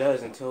 There- It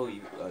does until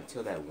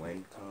that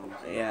wind comes.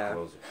 And Yeah. It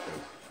blows it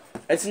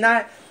through. It's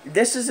not.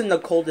 This isn't the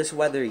coldest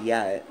weather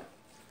yet.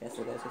 Yes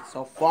it is, it's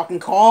so fucking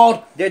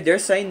cold! They're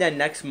saying that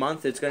next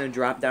month it's going to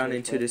drop down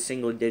into the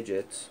single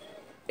digits.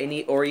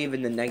 Or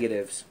even the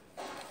negatives.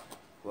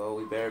 Well,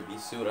 we better be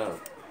suited up.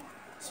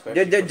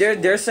 Especially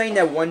They're saying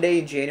that one day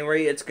in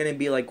January it's going to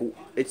be like.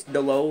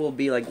 The low will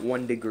be like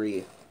 1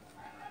 degree.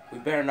 We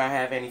better not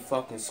have any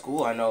fucking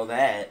school, I know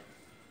that.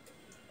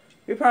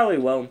 We probably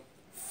will.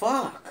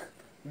 Fuck.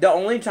 The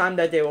only time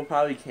that they will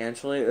probably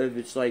cancel it if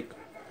it's like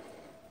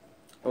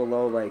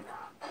below like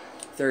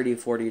 30,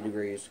 40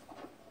 degrees.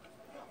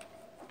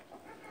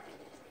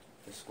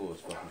 This school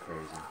is fucking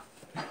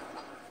crazy.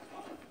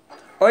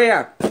 Oh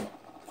yeah.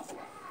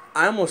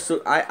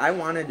 I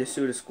wanted to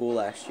sue the school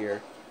last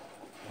year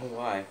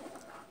Why?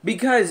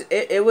 because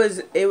it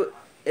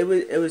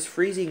was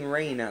freezing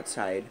rain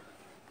outside,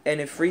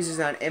 and it freezes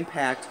on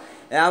impact.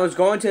 And I was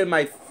going to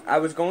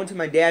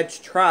my dad's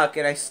truck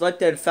and I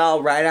slipped and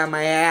fell right on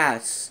my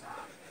ass.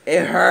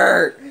 It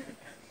hurt.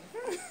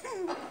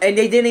 And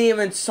they didn't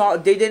even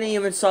salt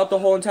the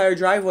whole entire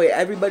driveway.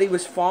 Everybody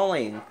was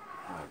falling.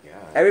 Oh my god.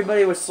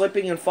 Everybody was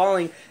slipping and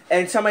falling,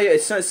 and somebody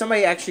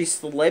actually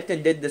slipped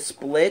and did the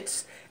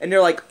splits, and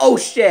they're like, "Oh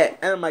shit!"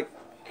 And I'm like,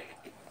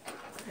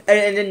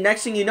 and then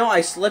next thing you know,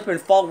 I slip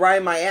and fall right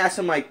on my ass.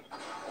 I'm like,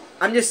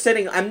 I'm just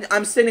sitting,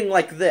 I'm sitting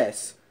like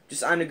this,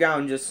 just on the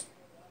ground, just.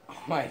 Oh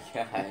my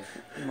god.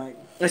 I'm like,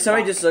 And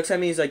somebody just looks at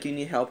me. He's like, "You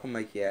need help?" I'm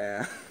like,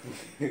 "Yeah."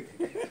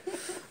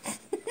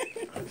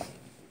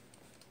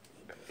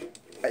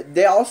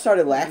 They all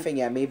started laughing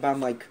at me, but I'm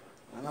like,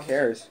 I "Who don't know.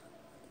 cares?"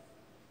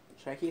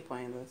 Should I keep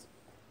playing this?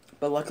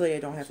 But luckily, I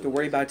don't have to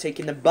worry about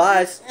taking the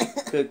bus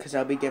because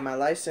I'll be getting my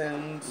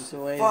license. Too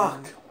lazy.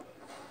 Fuck.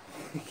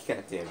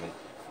 God damn it.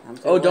 I'm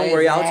too Oh, don't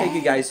worry, I'll lazy. take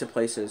you guys to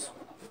places.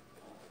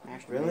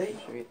 Masturbation Really?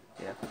 Street.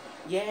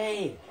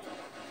 Yay.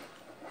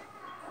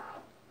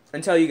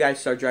 Until you guys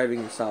start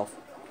driving yourself.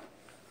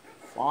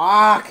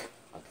 Fuck!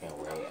 I can't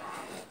wait.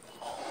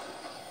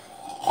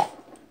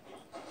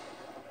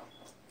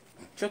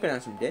 Choking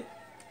on some dick.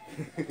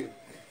 I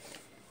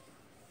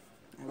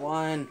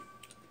won.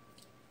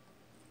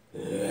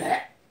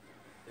 Yeah.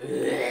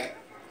 The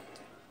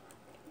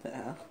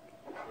hell?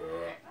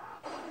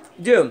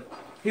 Dude,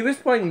 he was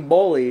playing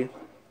bully,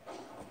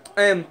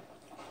 and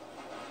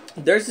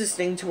there's this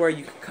thing to where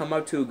you can come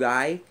up to a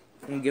guy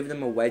and give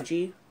them a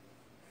wedgie,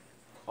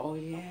 Oh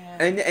yeah.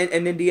 and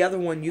then the other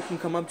one you can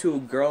come up to a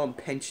girl and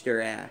pinch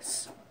their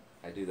ass.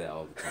 I do that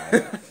all the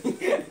time.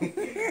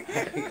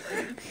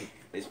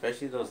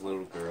 Especially those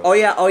little girls. Oh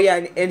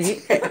yeah, and he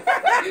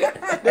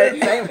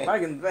Same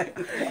fucking thing.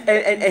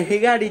 and he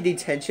got a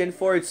detention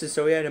for it,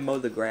 so he had to mow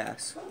the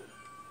grass.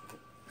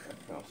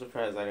 I'm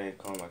surprised I didn't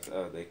call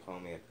myself. They call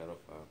me a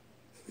pedophile.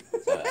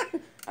 So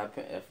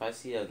if I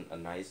see a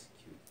nice,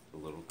 cute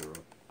little girl,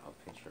 I'll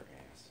pinch her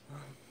ass.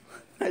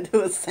 I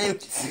do the same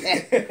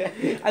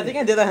shit. I think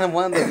I did that in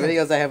one of the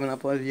videos I haven't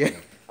uploaded yet.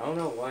 I don't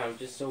know why. I'm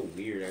just so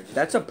weird.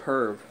 That's a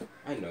perv.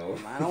 I know.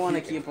 I don't want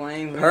to keep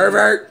playing.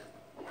 Pervert.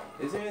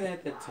 Isn't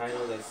that the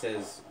title that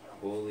says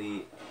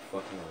bully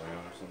fucking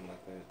around or something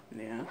like that?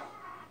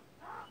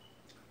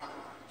 Yeah.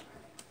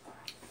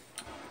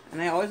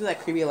 And I always do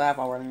that creepy laugh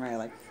while running right,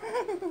 like.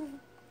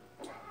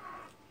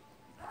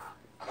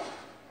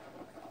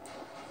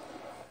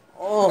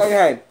 Oh.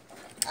 Okay.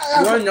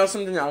 You want to know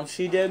something else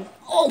he did?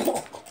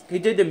 Oh. He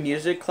did the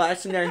music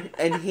class in there,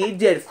 and he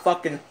did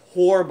fucking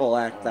horrible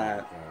at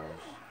that. Oh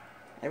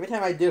Every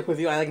time I do it with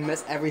you, I like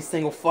miss every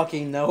single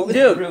fucking note. my gosh.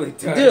 Dude, It really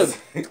does.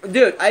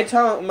 dude, I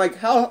tell him, I'm like,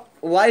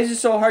 why is it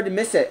so hard to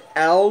miss it?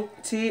 L,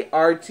 T,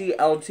 R, T,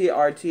 L, T,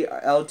 R, T,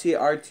 L, T,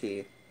 R,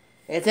 T.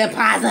 It's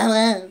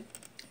impossible.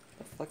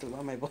 The fuck is wrong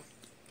with my voice?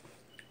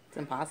 It's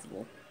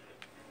impossible.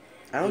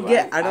 I don't Dude,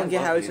 get I how love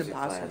it's music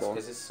class impossible.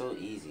 because it's so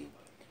easy.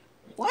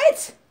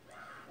 What?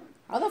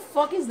 How the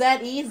fuck is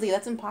that easy?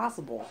 That's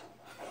impossible.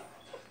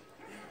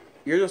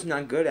 You're just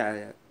not good at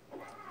it.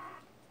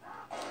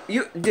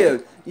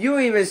 Dude, you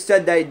even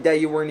said that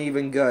you weren't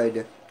even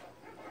good.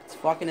 It's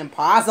fucking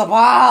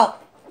impossible.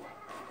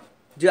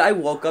 Dude, I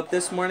woke up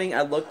this morning,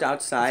 I looked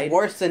outside, It's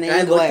worse than and I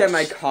English. looked at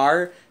my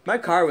car. My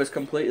car was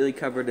completely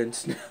covered in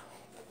snow.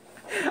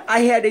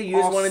 I had to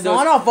use one of those.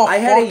 Son of a I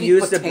had to fucking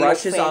use the potato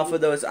brushes faggot. off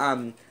of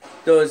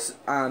those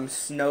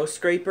snow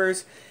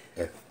scrapers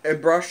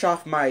and brush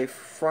off my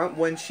front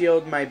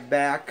windshield, my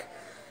back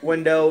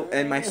window,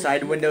 and my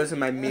side windows, and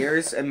my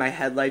mirrors, and my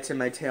headlights, and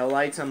my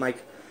taillights. I'm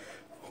like,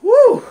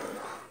 whoo!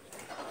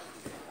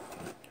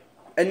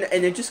 And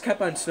it just kept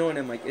on snowing.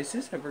 I'm like, is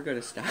this ever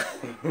gonna stop?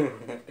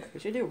 We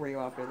should do Rio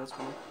after this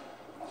one.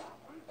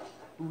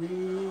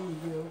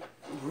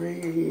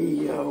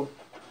 Rio,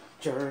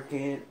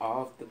 jerking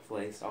off the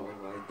place all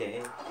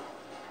day.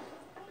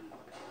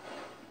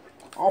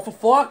 Oh, for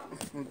fuck!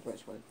 I'm about to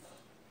rage quit.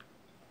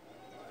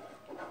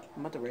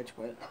 I'm about to rage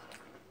quit.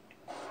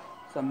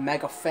 There's a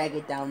mega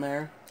faggot down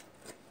there.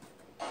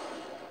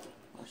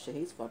 Oh shit,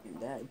 he's fucking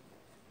dead.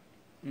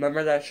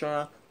 Remember that,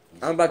 Shauna?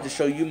 I'm about to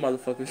show you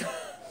motherfuckers.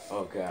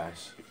 Oh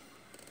gosh.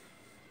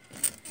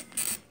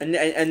 And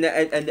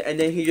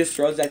then he just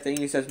throws that thing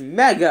and he says,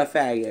 mega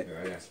faggot.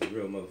 I got some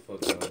real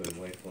motherfuckers I've been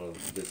waiting for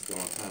this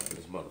long time for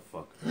this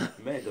motherfucker.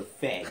 Mega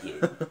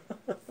faggot.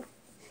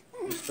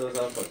 He throws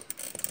up a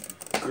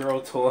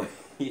girl toy.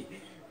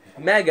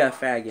 Mega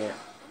faggot.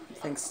 This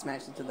thing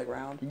smashed into the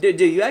ground.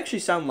 Dude, you actually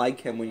sound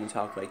like him when you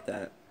talk like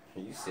that.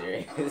 Are you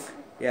serious?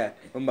 Yeah,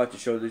 I'm about to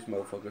show these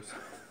motherfuckers.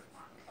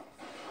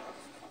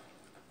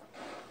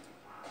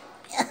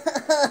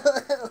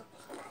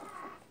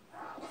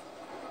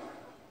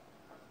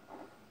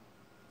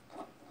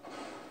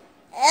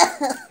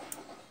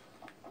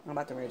 I'm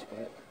about to rage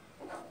quit.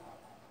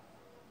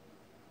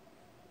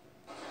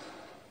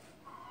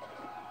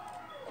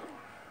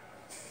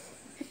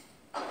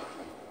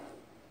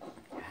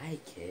 Hi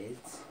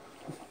kids.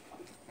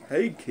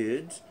 Hey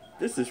kids,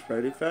 this is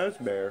Freddy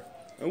Fazbear,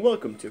 and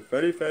welcome to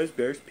Freddy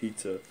Fazbear's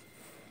Pizza.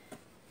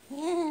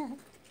 Yeah.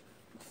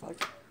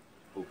 Fuck.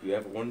 Hope you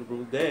have a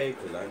wonderful day,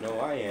 because I know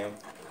I am.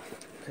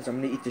 Because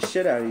I'm gonna eat the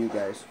shit out of you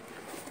guys.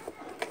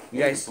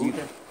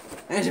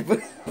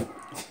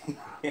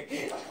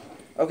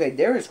 Okay,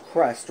 there is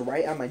crust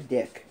right on my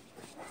dick.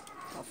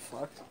 Oh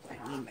fuck. I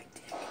need my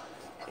dick.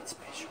 It's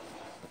special.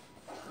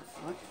 Oh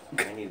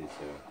fuck. I need it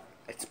too.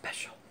 It's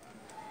special.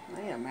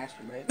 I am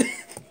masturbate.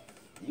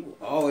 You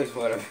always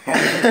want to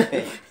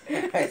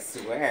I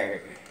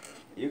swear.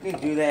 You can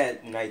do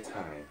that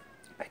nighttime.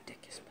 My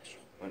dick is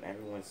special. When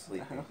everyone's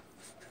sleeping.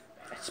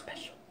 It's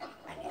special.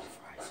 I need it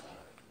for high school.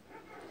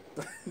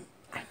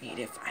 I need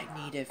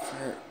it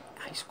for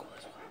high school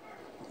as well.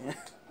 Yeah.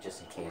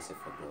 Just in case if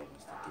a girl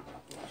wants to give me a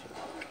blowjob.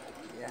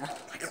 Yeah.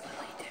 Like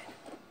Lily did.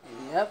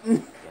 Yep.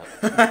 Yep.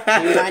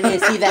 Dude, I need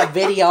to see that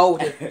video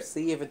to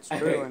see if it's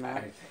true or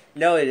not.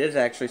 No, it is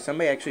actually.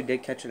 Somebody actually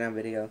did catch it on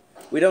video.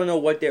 We don't know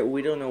what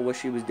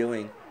she was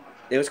doing.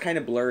 It was kind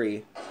of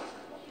blurry.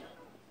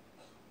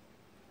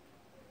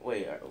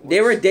 Wait.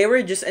 They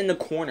were just in the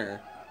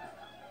corner.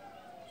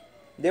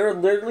 They were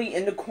literally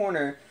in the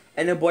corner,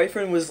 and the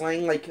boyfriend was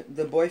sitting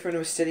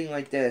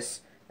like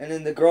this, and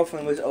then the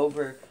girlfriend was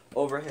over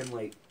him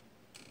like.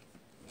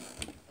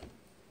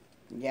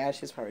 Yeah,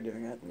 she's probably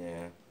doing it.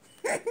 Yeah.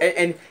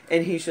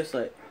 And he's just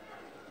like.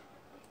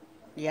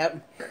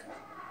 Yep.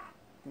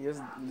 He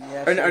was,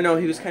 yeah, Or no,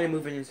 he was kind of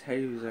moving his head.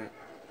 He was like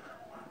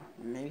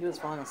maybe he was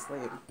falling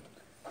asleep.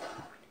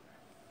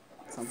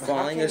 Something.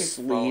 falling How can you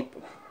asleep.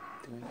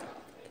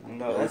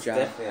 No, that's Blowjob.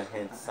 definitely a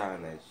hint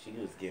sign that she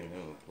was giving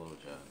him a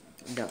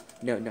blowjob.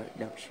 No.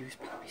 She was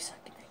probably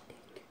sucking that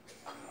dick.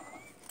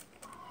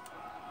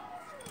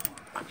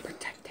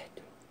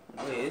 Unprotected.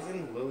 Wait,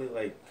 isn't Lily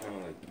like kind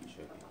of like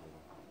chubby?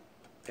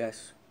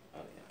 Yes. Oh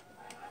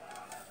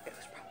yeah. It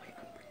was probably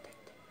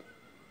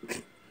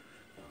unprotected.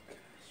 Oh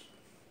gosh.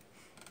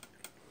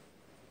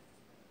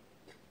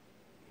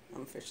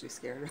 I'm officially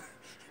scared.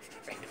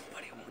 And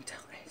nobody won't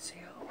tell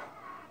ACO.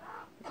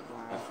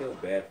 I feel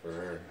bad for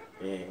her.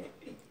 Yeah.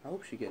 I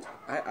hope she gets.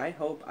 I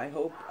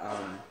hope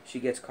she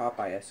gets caught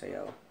by SAO.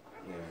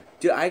 Yeah.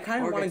 Dude, I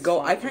kind Or of want to gets go.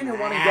 I fucked in kind of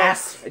the want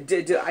ass. to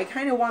go. Dude, I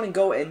kind of want to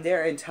go in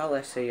there and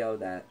tell SAO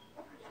that.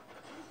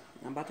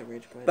 I'm about to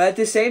rage quit. But at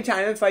the same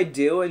time, if I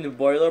do, and the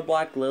boiler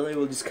block Lily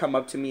will just come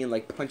up to me and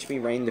like punch me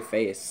right in the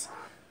face.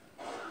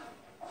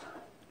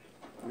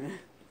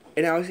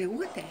 And I was like,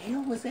 what the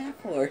hell was that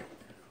for?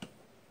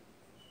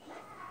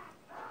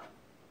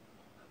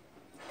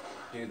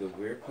 Dude, the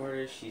weird part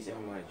is she's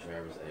in my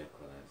driver's ed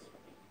class.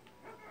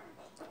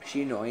 Is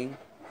she annoying?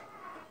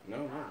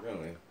 No, not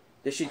really.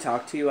 Does she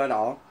talk to you at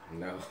all?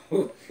 No.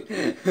 Do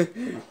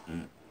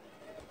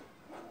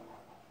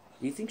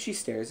you think she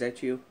stares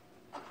at you?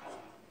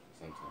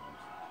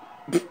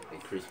 Sometimes.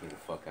 It creeps me the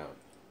fuck out.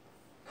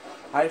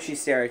 How does she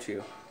stare at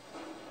you?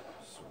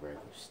 Just a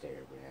regular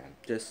stare, man.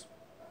 Just.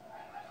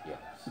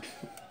 Yes.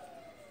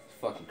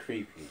 fucking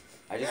creepy.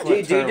 I just Do-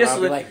 want to do you turn just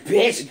around and be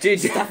look- like, bitch, Dude,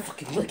 stop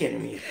fucking looking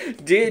at me.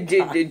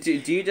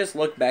 do you just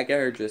look back at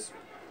her? Just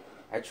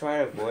I try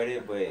to avoid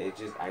it, but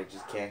I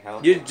just can't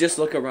help you it. just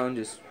look around,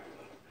 just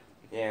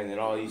Yeah, and then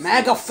all you see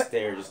Mega is just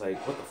stare, just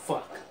like, what the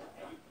fuck?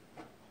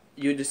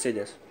 you just say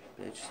this.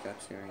 Bitch,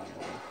 stop staring at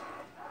me.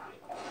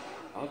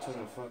 I'll turn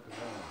the fuck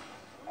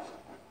around.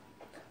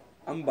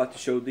 I'm about to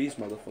show these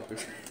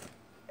motherfuckers.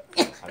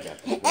 I got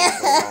this for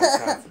a long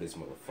time for this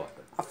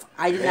motherfucker.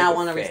 I do Mega not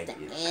want to faggot.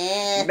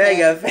 respect.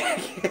 Mega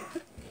faggot.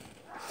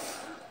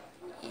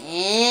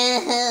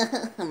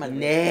 I'm about to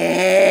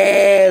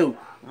rage No.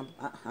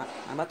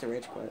 I'm about to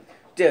rage quit.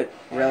 Dude,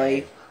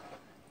 really?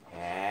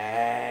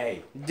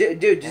 Hey. Dude,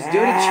 just do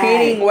it the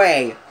cheating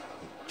way.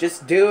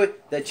 Just do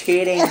the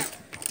cheating.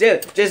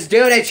 Dude, just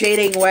do the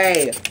cheating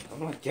way. Oh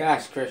my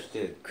gosh,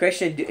 Christian.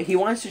 Christian, he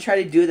wants to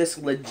try to do this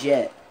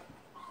legit.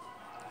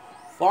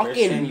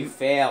 Christian, you Fucking.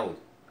 failed.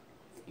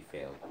 You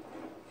failed.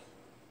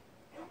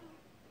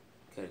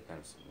 Could have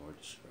gotten some more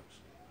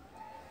destruction.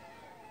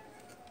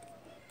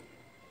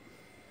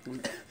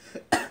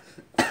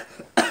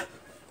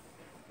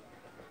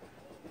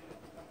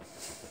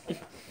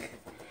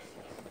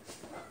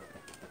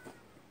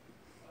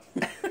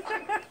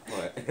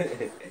 What?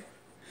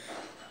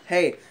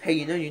 Hey,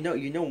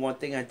 you know one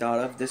thing I thought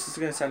of. This is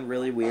gonna sound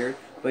really weird,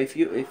 but if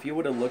you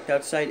would have looked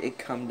outside, it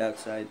comed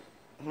outside.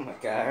 Oh my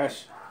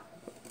gosh.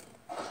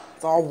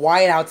 It's all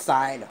white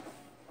outside.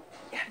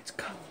 Yeah, it's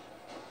come.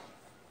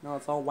 No,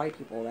 it's all white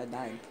people that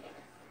died.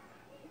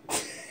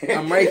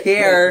 I'm right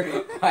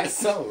here. Why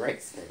so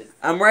racist?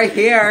 I'm right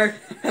here.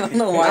 I don't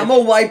know why. I'm a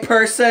white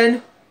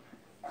person.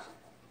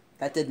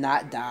 That did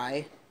not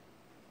die.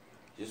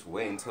 Just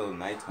wait until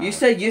nighttime.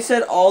 You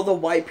said all the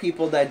white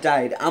people that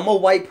died. I'm a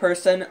white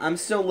person. I'm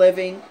still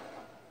living.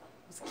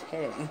 Just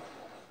kidding.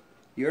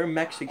 You're a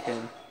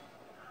Mexican,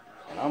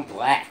 And I'm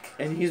black.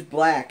 and he's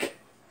black.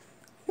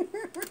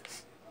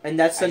 And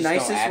that's the I just don't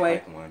nicest act way.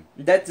 like one.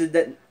 That's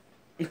that.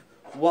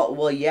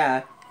 Well,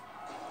 yeah,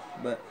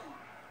 but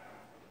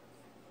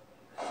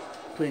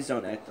please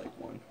don't act like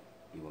one.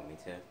 You want me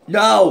to?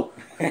 No.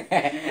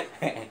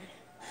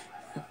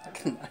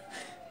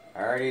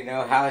 I already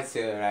know how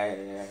to,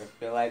 and I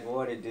feel like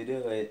wanted to do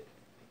it.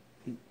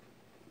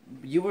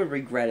 You would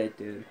regret it,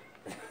 dude.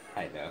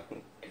 I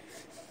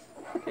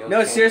know.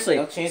 No, seriously.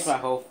 It'll change my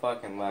whole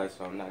fucking life,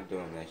 so I'm not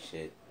doing that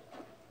shit.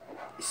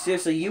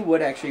 Seriously, you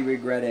would actually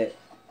regret it.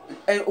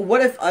 And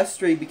what if us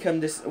three become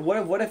this?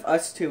 What if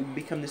us two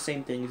become the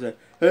same thing? He's like,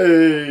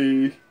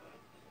 hey.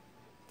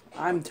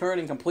 I'm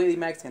turning completely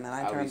Mexican and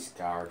I I'll be turn.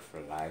 scarred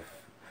for life.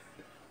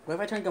 What if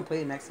I turn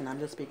completely Mexican? I'm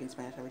just speaking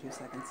Spanish every 2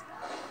 seconds.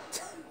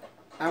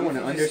 I want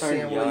to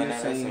understand what you're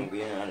saying. We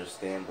didn't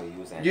understand, but you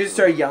was You just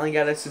start yelling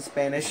at us in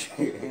Spanish.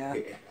 Yeah.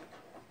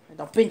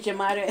 Don't pinche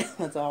madre.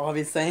 That's all I'll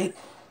be saying.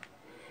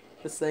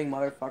 Just saying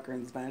motherfucker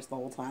in Spanish the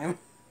whole time.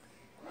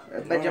 You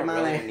know what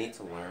I really need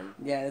to learn?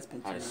 Yeah, it's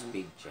pinche How to madre.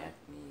 speak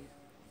Japanese.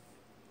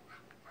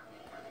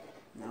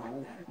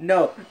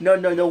 No.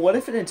 No. What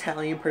if an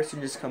Italian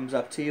person just comes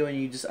up to you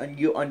and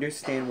you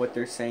understand what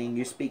they're saying?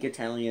 You speak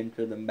Italian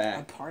to them I'm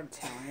back. part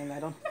Italian. I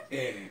don't.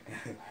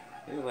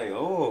 You're like,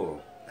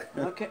 oh.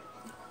 Okay.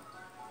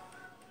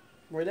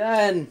 We're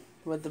done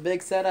with the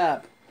big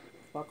setup.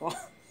 Fuck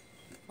off.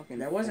 Fucking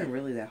That wasn't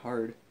really that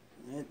hard.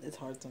 It's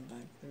hard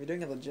sometimes. If you're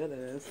doing it legit, it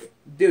is.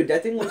 Dude,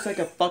 that thing looks like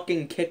a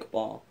fucking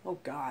kickball. Oh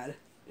God.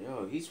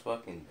 Yo, he's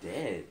fucking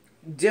dead.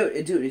 Dude,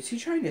 is he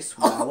trying to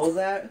swallow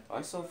that?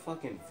 Why so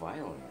fucking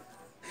violent?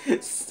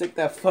 Stick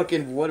that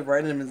fucking wood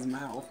right in his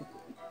mouth.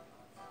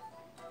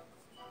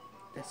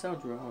 That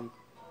sounds wrong.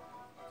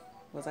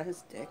 Was that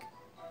his dick?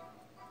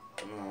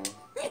 No.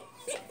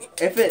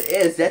 If it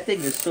is, that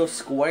thing is so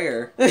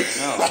square. No.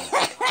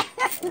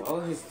 Why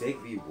would his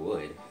dick be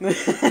wood?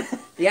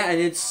 Yeah, and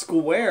it's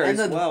square And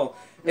as the- well.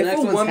 the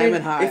next one's hem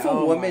and high. if a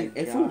Oh woman,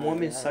 my if a God.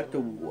 woman sucked a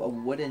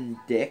wooden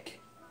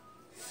dick,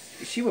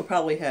 she would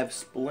probably have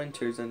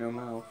splinters in her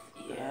mouth.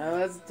 Yeah,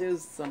 let's do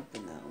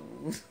something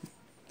else.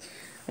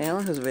 Hey, I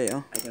want this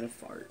video. I gotta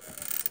fart.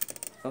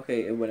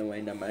 Okay, it went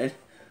away. Never mind.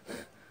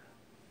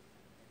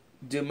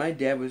 Dude, my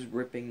dad was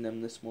ripping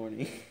them this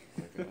morning.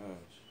 Oh my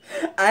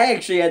gosh. I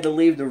actually had to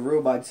leave the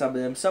room on some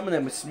of them. Some of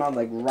them smelled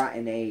like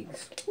rotten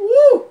eggs.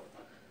 Woo!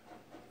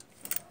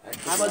 I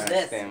How about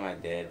this? Stand my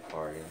dad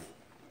farting.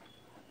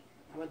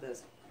 How about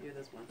this? Do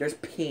this one. There's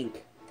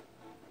pink.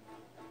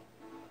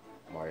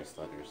 Mario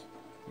Sluggers.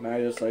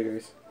 Mario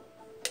Sluggers.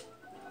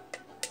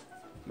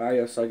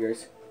 Mario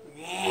Sluggers.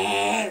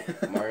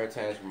 Mario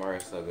Tennis for Mario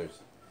Sluggers.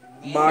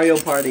 Mario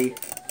Party.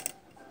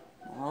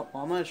 Well,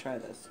 I'm gonna try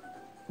this.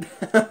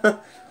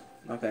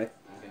 Okay.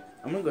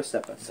 I'm gonna go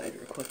step outside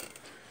real quick.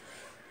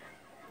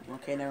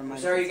 Okay, never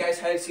mind. Sorry, you guys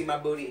had to see my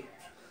booty.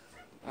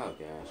 Oh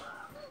gosh.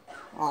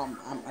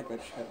 I got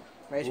shit.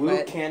 Rage Luke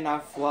quit.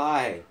 cannot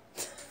fly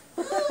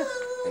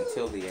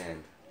until the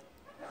end.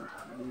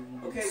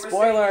 Okay,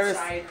 Spoilers.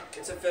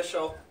 It's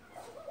official.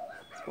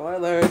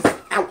 Spoilers.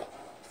 Ow!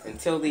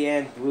 Until the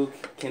end, Luke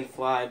can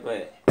fly,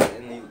 but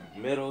in the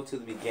middle to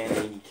the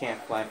beginning, he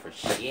can't fly for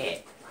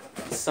shit.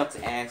 He sucks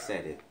ass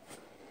at it.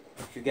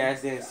 If you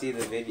guys didn't see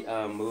the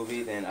video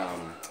movie, then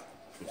I'm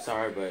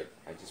sorry, but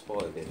I just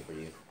spoiled it for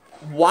you.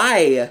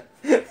 Why?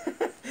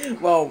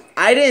 Well,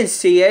 I didn't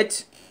see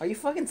it. are you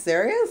fucking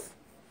serious?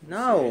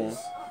 No,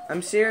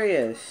 I'm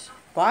serious.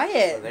 Buy So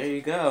it. there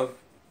you go.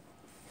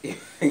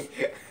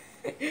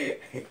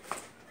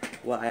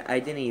 Well, I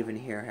didn't even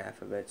hear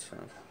half of it, so.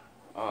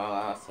 Oh,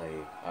 I'll tell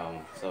you.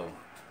 So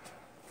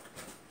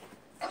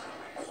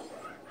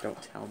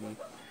Don't tell me.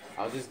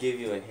 I'll just give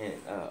you a hint.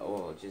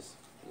 Well, just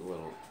a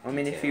little. I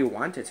mean, if detail. you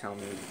want to tell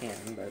me, you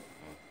can, but.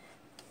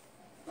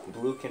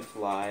 Blue can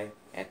fly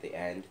at the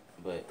end,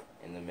 but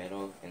in the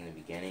middle, in the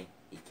beginning,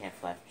 he can't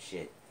fly for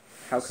shit.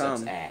 How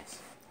Sucks come? ass.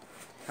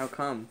 How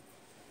come?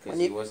 Because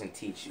he wasn't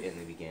teach in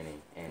the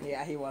beginning, and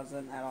Yeah, he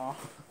wasn't at all.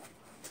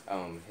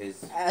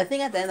 his I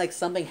think at the end, like,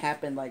 something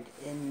happened, like,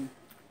 in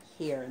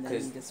here, and then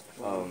he just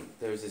flew.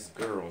 there was this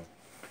girl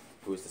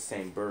who was the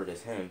same bird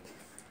as him,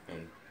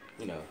 and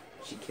you know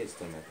she kissed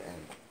him at the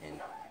end, and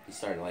he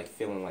started like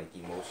feeling like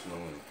emotional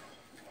and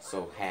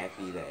so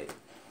happy that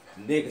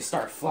niggas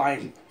start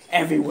flying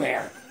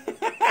everywhere.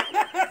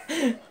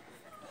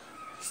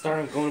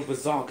 Started going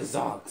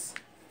bazonkazogs.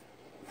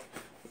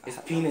 His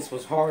penis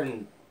was hard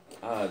and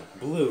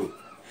blue.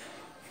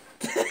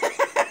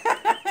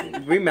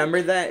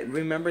 Remember that?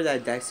 Remember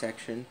that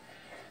dissection?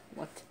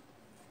 What?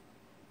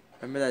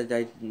 Remember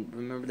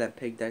that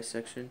pig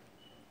dissection?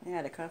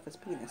 Yeah, to cut off his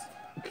penis.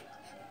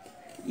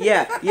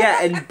 Yeah,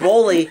 and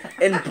bully.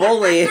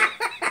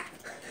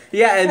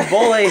 Yeah, and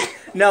bully.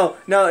 No,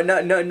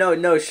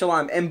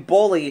 Shalom. And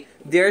bully,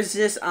 there's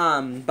this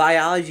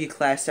biology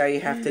class that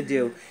you have to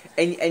do.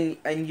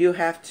 And you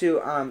have to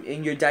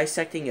and you're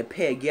dissecting a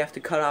pig, you have to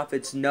cut off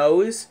its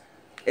nose,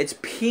 its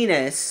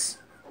penis,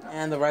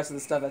 And the rest of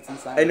the stuff that's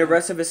inside. and the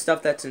rest of his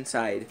stuff that's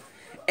inside.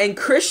 And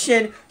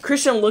Christian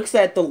looks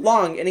at the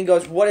lung and he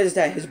goes, "What is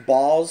that? His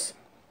balls?"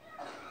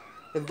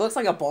 It looks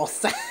like a ball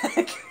sack.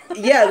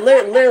 Yeah,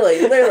 literally.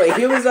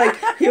 He was like,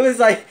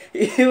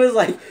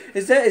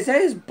 is that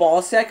his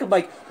ball sack? I'm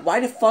like, why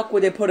the fuck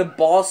would they put a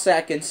ball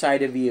sack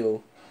inside of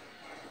you?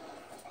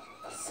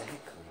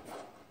 Exactly.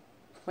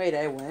 Wait,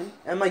 I win?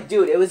 I'm like,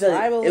 dude, it was a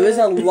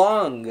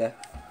lung.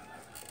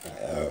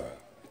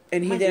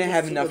 And he Might didn't just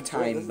have see enough the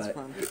time, bullet,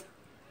 but this is fun.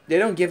 they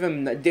don't give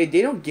him. They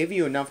don't give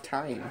you enough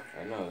time.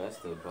 I know, that's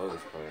the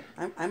bonus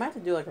part. I might have to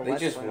do like a They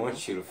Let's just Play want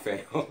now. you to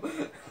fail.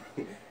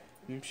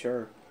 I'm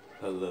sure.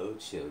 Hello,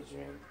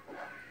 children.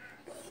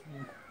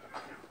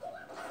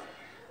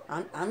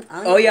 I'm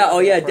Oh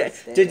yeah. gonna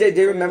Did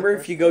they remember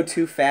if you go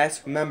too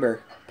fast?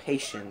 Remember,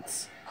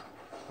 patience.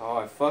 Oh,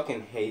 I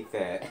fucking hate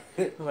that.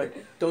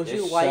 Like, don't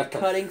you Just like shut the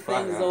cutting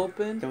fuck things up.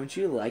 open? Don't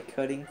you like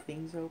cutting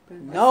things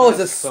open? No, it's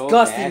That's so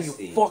disgusting,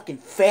 nasty. you fucking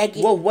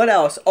faggot. Well, what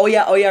else? Oh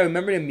yeah.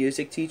 Remember the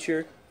music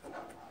teacher?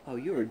 Oh,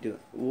 you were doing.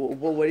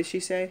 Well, what did she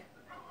say?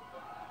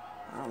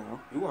 I don't know.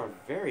 You are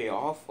very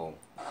awful.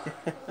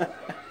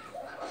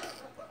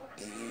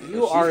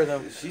 You are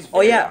the. She's Oh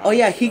very yeah.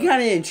 honest, He though.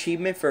 got an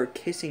achievement for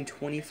kissing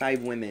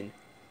 25 women.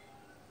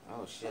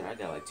 Oh shit, I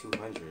got like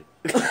 200.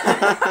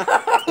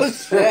 Oh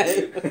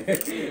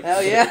shit!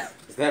 Hell yeah!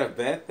 Is that a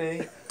bad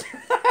thing?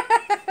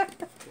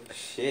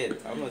 Shit,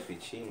 I must be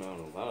cheating on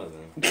a lot of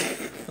them.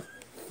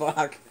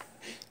 Fuck.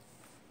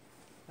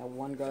 That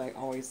one girl that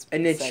always.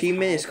 An says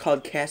achievement hi. is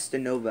called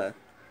Castanova.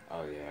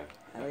 Oh yeah,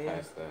 Hell I yeah.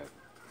 passed that.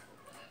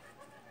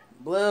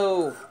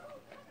 Blue.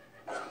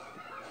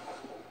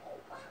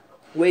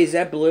 Wait, is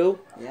that Blue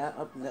Yeah.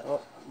 Up.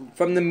 Oh,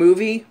 from the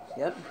movie?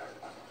 yep.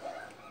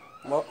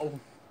 Well. Oh.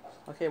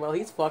 Okay. Well,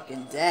 he's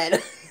fucking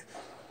dead.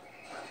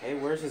 Hey,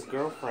 where's his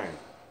girlfriend?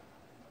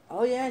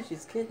 Oh yeah,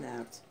 she's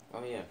kidnapped.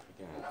 Oh yeah,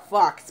 forgot.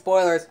 Fuck.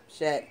 Spoilers.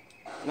 Shit.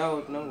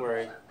 No, don't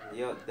worry.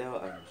 They'll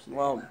understand.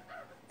 Well.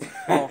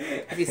 Well,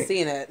 have you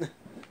seen it?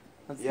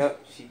 That's-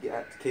 Yep, she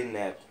got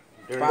kidnapped.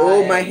 During Bye.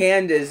 Oh, my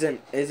hand is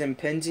in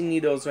pins and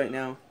needles right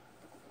now.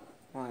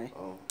 Why?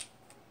 Oh.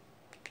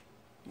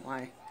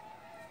 Why?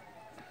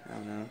 I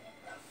don't know.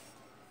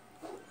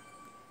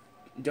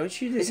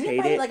 Don't you just Isn't your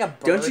hate body it? like a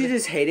Don't you bird?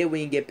 just hate it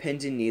when you get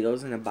pins and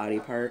needles in a body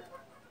part?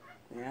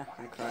 Yeah,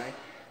 I cry.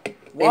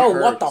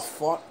 Whoa! What the hurts.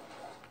 fuck?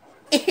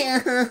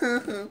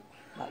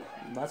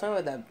 Let's talk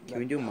about that. Can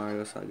we do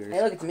Mario Sluggers?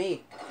 Hey, look, it's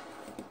me.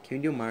 Can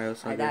we do Mario I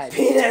Sluggers? died.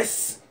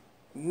 Penis!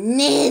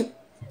 Nee.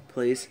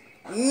 Please.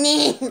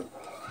 Nee.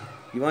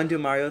 You want to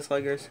do Mario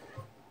Sluggers?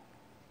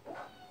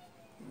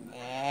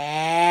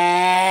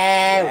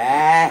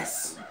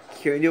 Yes!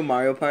 Can we do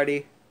Mario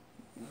Party?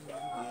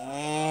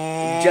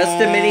 No. Just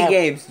the mini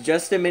games.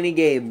 Just the mini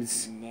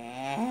games.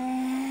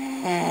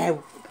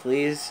 No.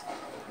 Please.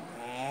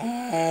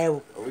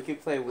 No. Or we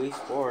could play Wii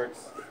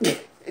Sports.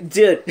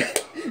 Dude.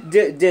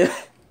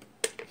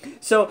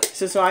 So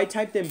I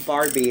typed in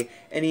Barbie,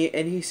 and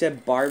he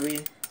said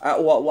Barbie.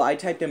 Well, I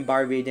typed in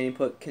Barbie, then he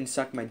put "can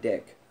suck my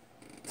dick."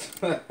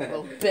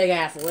 Little big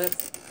ass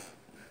lips.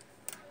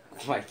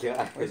 Oh my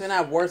god. They're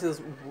not worse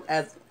as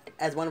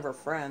one of her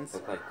friends.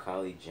 Look like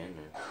Kylie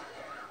Jenner.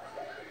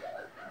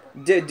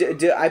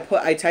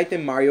 I typed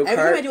in Mario Every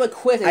time I Kart. do a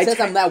quiz, it I says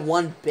ty- I'm that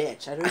one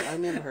bitch. I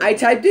remember her.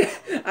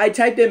 I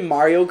typed in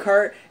Mario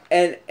Kart,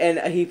 And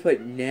he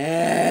put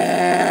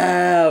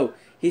no.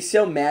 He's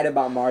so mad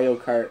about Mario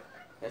Kart.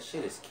 That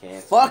shit is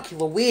cancer. Fuck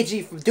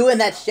Luigi for doing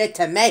that shit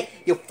to me.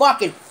 You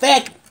fucking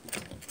fake.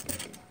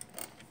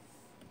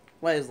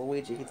 What is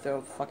Luigi? He threw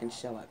a fucking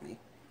shell at me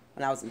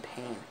when I was in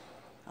pain.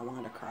 I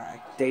wanted to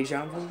cry.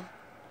 Deja vu.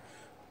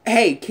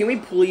 Hey, can we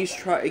please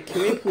try?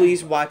 Can we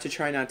please watch a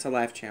try not to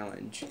laugh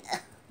challenge?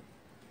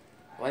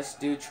 Let's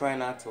do try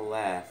not to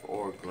laugh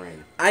or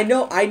grin. I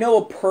know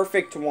a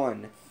perfect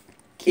one.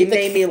 It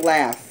made me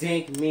laugh.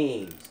 Dink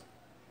memes.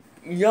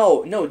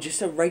 No,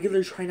 just a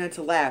regular try not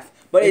to laugh.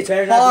 But it's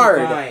better not be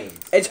hard. Vines.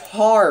 It's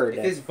hard.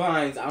 If it's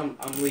Vines, I'm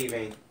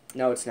leaving.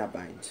 No, it's not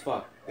Vines.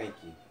 Fuck, thank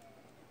you.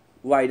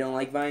 Why, you don't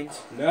like Vines?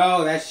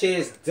 No, that shit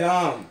is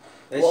dumb.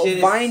 That Well, shit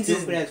is Vines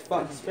stupid is- as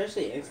fuck,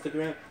 especially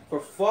Instagram. For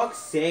fuck's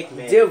sake,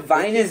 man. Dude, They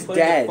Vine keep is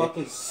putting dead. the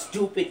fucking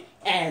stupid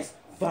ass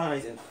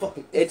Vines and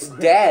fucking It's Instagram.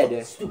 dead.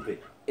 Fucking stupid.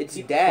 It's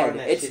Keep dead. finding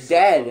that It's shit so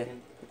dead.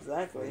 fucking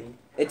Exactly. funny.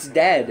 It's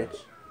dead.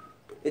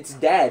 It's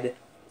dead.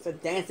 It's a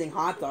dancing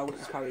hot dog,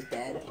 which is probably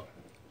dead.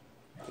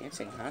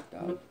 Dancing hot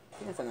dog. I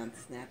think it's on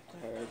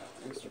Snapchat or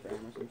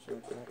Instagram or some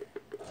shit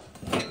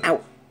like that.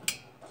 Ow.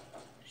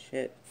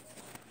 Shit.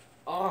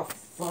 Oh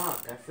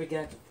fuck! I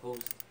forgot to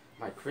post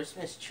my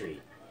Christmas tree.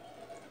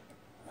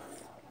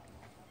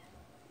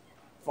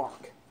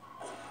 Fuck.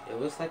 It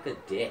looks like a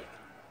dick.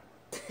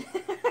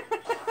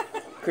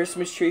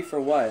 Christmas tree for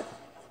what?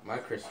 My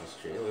Christmas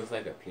tree. It looks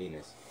like a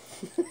penis.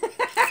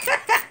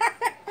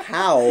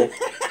 How? I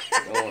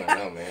don't wanna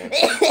know, man.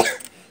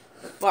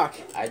 Fuck.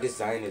 I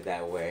designed it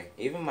that way.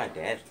 Even my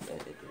dad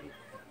said it.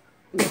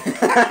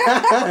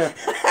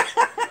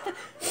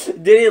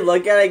 Did he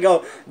look at it and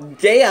go,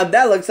 damn,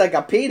 that looks like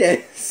a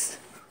penis?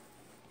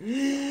 Did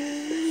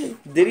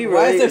he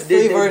Why really? is there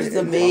three versions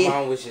of My me?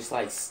 mom was just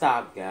like,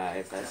 "Stop,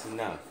 guys. That's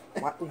enough."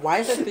 Why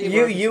is there three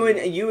You versions of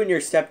me? and your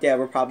stepdad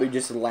were probably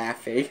just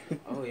laughing.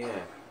 Oh yeah.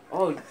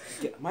 Oh,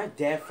 my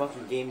dad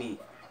fucking gave me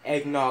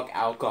eggnog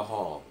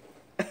alcohol.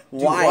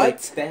 Why?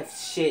 what? That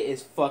shit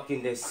is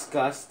fucking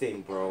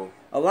disgusting, bro.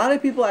 A lot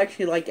of people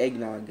actually like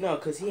eggnog. No,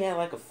 cause he had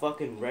like a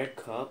fucking red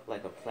cup,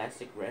 like a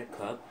plastic red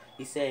cup.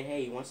 He said,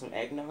 "Hey, you want some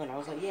eggnog?" And I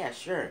was like, "Yeah,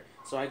 sure."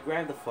 So I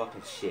grabbed the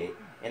fucking shit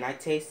and I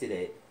tasted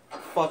it.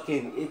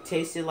 Fucking, it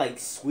tasted like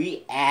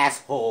sweet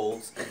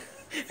assholes.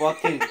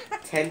 Fucking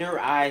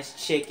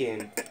tenderized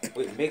chicken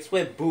mixed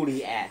with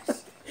booty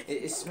ass.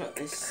 It's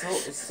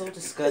so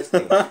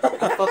disgusting. I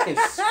fucking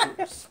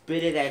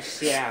spitted that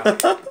shit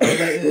out.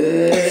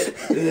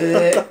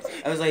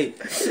 I was like,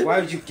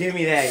 "Why would you give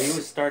me that?" He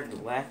was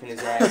starting laughing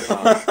his ass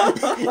off.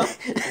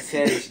 He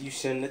said, "You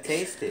shouldn't have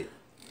tasted."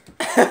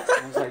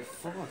 I was like,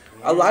 "Fuck, man."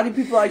 A lot of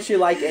people actually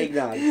like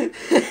eggnog.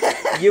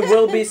 You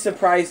will be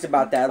surprised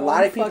about that. A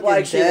lot of people fucking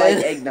actually dead.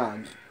 like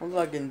eggnog. I'm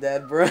fucking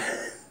dead, bro.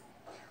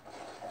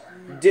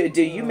 Do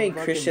you I'm made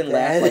fucking Christian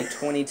dead. laugh like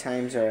 20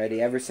 times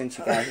already ever since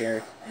you got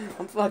here?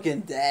 I'm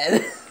fucking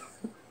dead.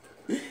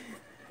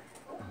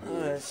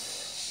 Oh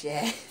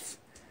shit.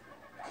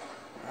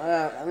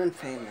 I'm in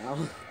pain now.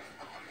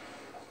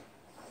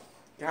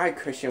 God,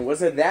 Christian,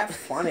 was it that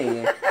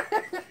funny?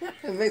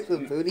 It makes the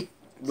booty.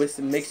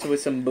 Mixed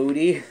with some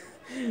booty?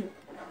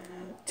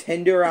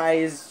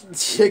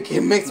 Tenderized.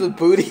 Chicken mixed with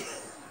booty.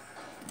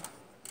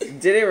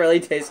 Did it really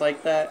taste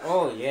like that?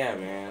 Oh yeah,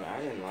 man.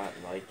 I did not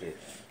like it.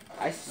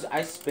 I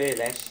spit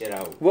that shit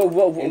out. What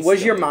was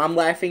your Instantly. mom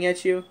laughing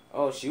at you?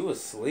 Oh, she was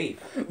asleep.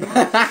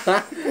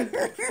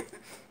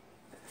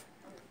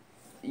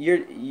 Your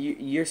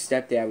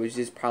stepdad was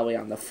just probably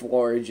on the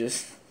floor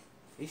just...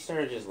 He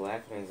started just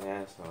laughing his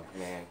ass off,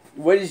 man.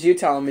 What did you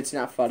tell him it's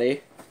not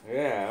funny?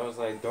 Yeah, I was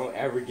like, "Don't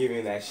ever give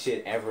me that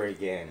shit ever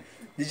again."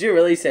 Did you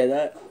really say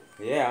that?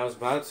 Yeah, I was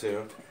about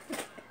to.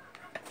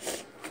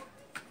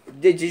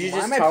 Did you Why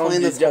just am I tell him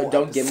playing this don't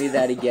whole give me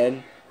that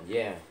again?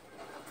 Yeah.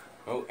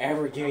 Don't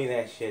ever give me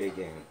that shit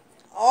again.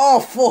 Oh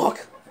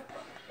fuck.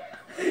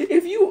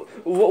 If you...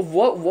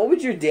 What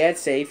would your dad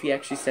say if he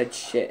actually said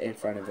shit in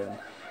front of him?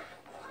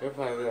 They're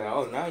probably like,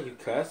 "Oh, now you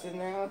cussing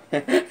now?"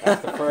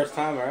 That's the first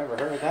time I ever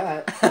heard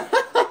that.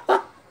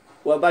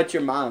 What about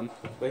your mom?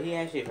 But he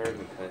actually heard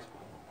me cuss.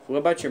 What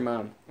about your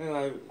mom? And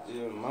like,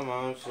 my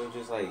mom, she'll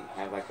just like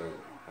have like a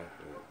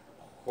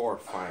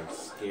horrifying,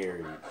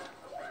 scary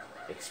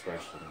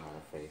expression on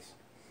her face.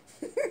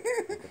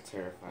 Like a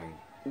terrifying.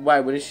 Why?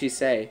 What did she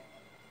say?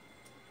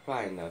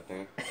 Probably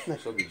nothing.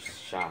 She'll be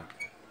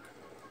shocked.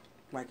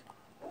 Like,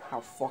 how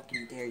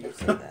fucking dare you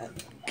say that?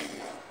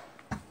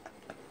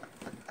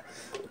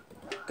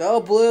 Go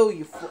blue,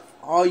 you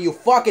you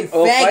fucking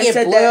Oh, faggot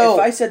blue. if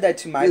I said that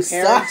to my You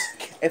parents,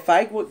 suck. if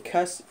I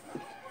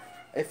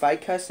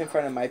cussed in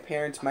front of my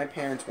parents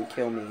would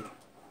kill me.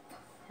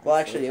 Well,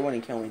 actually, they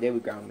wouldn't kill me. They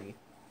would ground me.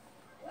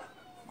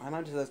 Why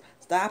not just says,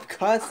 stop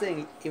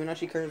cussing, even though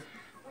she cusses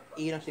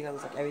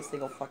like every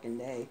single fucking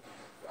day.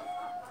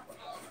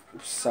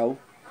 So,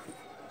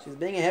 She's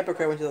being a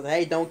hypocrite when she says,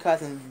 hey, don't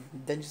cuss, and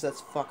then she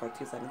says fuck like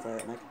 2 seconds later.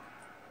 I'm like,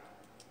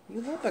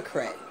 you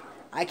hypocrite.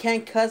 I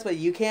can't cuss, but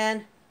you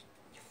can?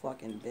 You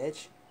fucking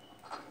bitch.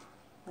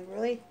 Like,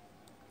 really?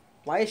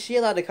 Why is she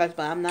allowed to cuss,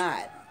 but I'm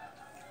not?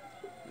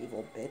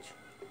 Evil bitch.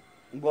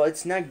 Well,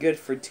 it's not good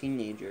for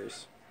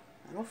teenagers.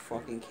 I don't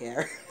fucking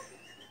care.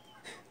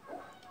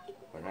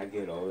 When I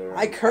get older,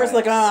 I cursed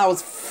like I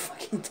was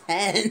fucking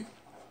 10. Shit,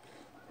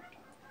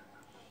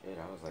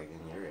 I was like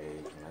in your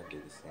age and I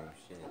did the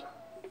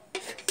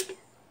same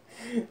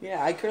shit.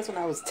 Yeah, I cursed when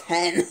I was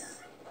 10.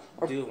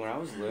 Dude, when I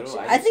was little,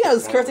 I think I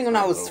was cursing when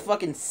I was little.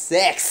 fucking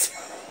 6.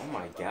 Oh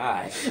my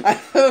gosh. I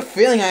have a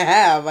feeling I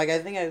have. Like, I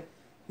think I...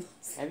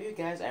 Have you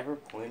guys ever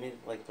pointed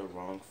like the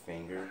wrong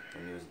finger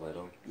when you was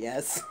little?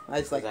 Yes. I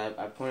just like... I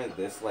pointed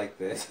this like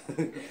this.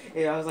 And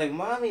I was like,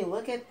 Mommy,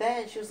 look at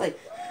that. And she was like,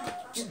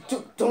 just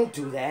don't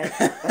do that.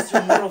 That's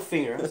your middle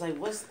finger. I was like,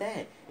 what's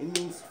that? It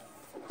means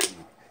fuck you.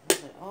 I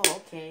was like,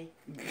 oh, okay.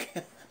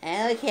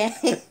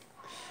 Okay.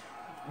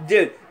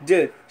 Dude.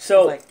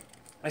 So, Like,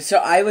 so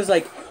I was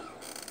like,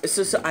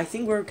 so I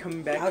think we're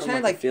coming back I was from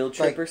trying like to a field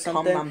trip or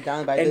something. calm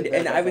down, but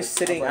And I was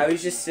sitting. I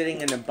was just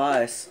sitting in a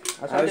bus.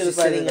 I was just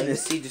sitting in the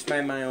seat, just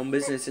minding my own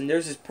business. And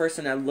there's this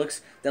person that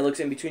looks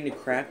in between the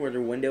crack where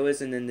the window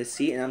is and then the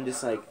seat, and I'm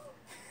just like,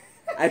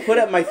 I put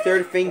up my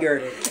third finger,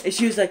 and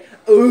she was like,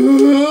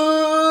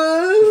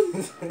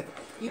 "Ooh."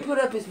 He put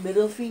up his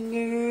middle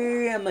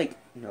finger. I'm like,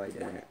 no, I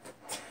didn't.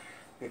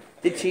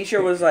 The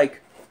teacher was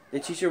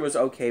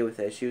okay with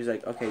it. She was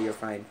like, okay, you're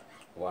fine.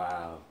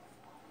 Wow.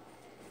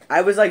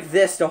 I was like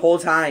this the whole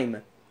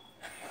time.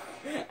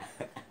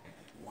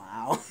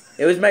 Wow.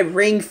 It was my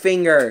ring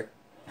finger,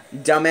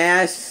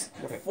 dumbass.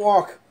 The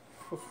fork.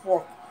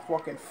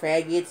 Fucking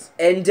faggots.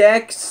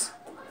 Index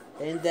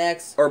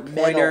Index. or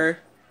pointer,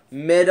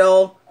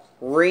 middle,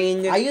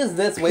 ring. I use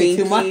this way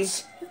too pinky.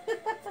 much.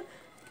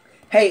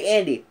 Hey,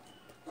 Andy.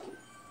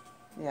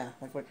 Yeah,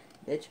 like what,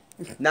 bitch?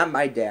 Not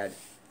my dad.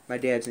 My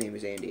dad's name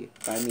is Andy.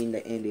 But I mean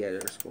the Andy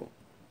at our school.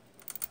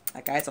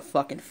 That guy's a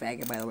fucking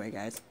faggot, by the way,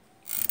 guys.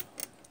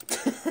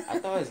 I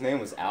thought his name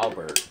was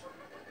Albert.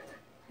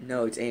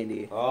 No, it's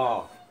Andy.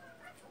 Oh.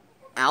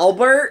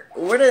 Albert?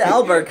 Where did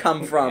Albert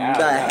come from? Yeah, The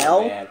that was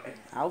hell? bad.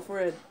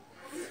 Alfred.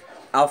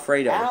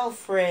 Alfredo.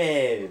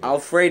 Alfred.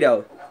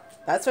 Alfredo.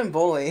 That's from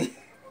Bully.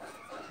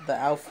 The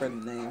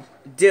Alfred name.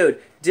 Dude.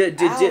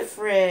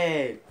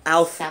 Alfred.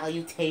 Alf.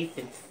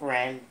 Salutations,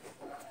 friend.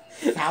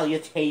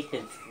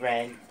 Salutations,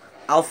 friend.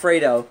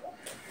 Alfredo.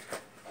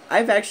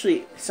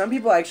 Some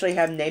people actually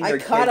have named their I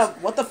caught kids.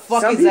 up. What the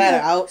fuck Some is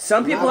that? people-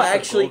 some people That's a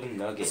actually- golden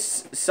nugget.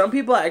 Some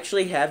people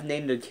actually have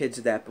named their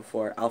kids that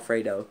before.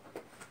 Alfredo.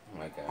 Oh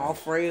my god.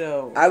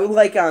 Alfredo. I would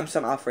like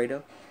some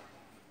Alfredo.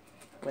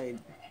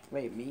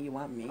 Wait, me? You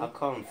want me? I'll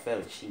call him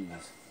feta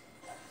cheese.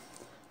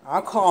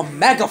 I'll call him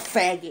mega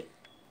faggot.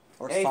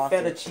 Or Hey, sausage.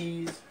 feta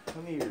cheese,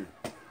 come here.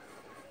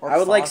 Or I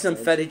would like some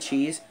sausage. feta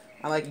cheese.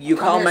 I like. You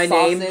come call here, my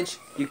name. sausage.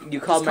 You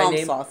called Just my call him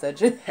name. sausage.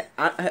 Can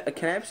I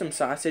have some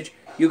sausage?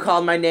 You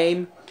called my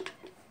name.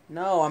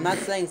 No, I'm not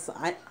saying.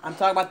 I'm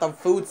talking about the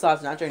food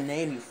sausage, not your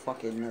name, you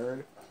fucking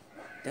nerd.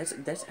 That's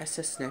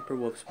SS Sniper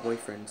Wolf's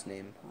boyfriend's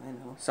name. I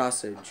know.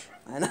 Sausage.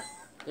 I know.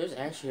 There's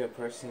actually a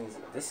person.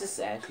 This is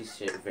actually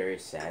a very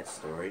sad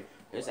story.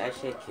 There's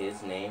actually a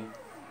kid's name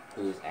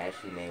who's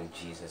actually named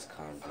Jesus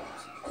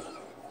Condoms.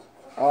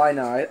 Oh, I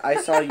know. I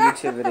saw a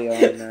YouTube video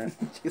on that.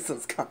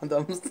 Jesus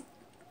condoms.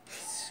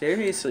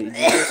 Seriously,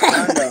 Jesus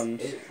condoms.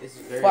 It's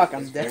very, Fuck,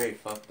 I'm it's dead. very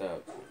fucked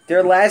up.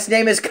 Their last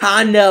name is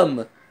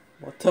Condom.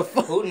 What the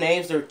fuck? Who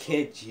names their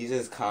kid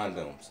Jesus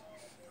Condoms?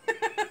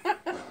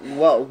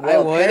 Well, I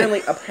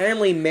would.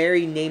 apparently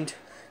Mary named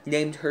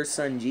her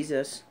son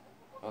Jesus.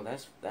 Oh,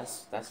 that's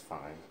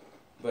fine.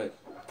 But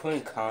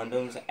putting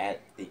condoms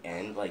at the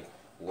end, like,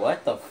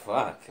 what the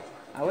fuck?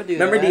 I would do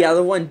Remember that. the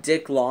other one,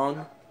 Dick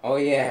Long? Oh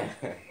yeah,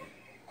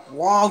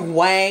 Wong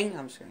Wang.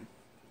 I'm just kidding.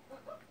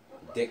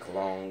 Dick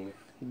Long.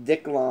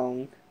 Dick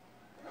Long.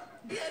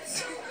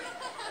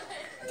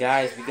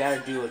 Guys, we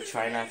gotta do a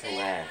try not to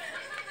laugh.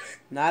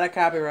 Not a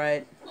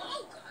copyright.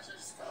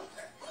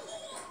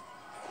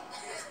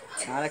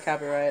 Not a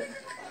copyright.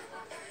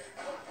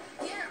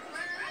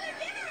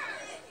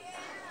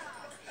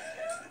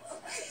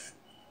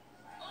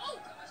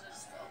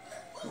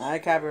 Not a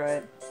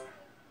copyright.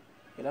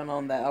 You don't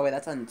own that. Oh wait,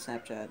 that's on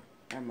Snapchat.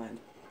 Never mind.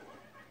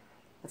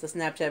 That's a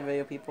Snapchat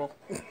video, people.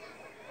 This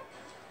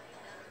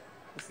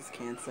is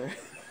cancer.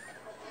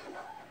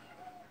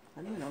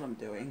 I don't even know what I'm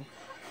doing.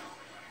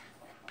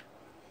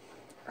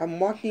 I'm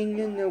walking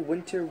in the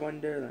winter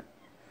wonderland.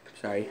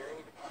 Sorry.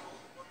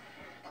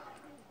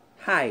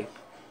 Hi,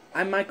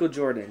 I'm Michael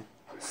Jordan.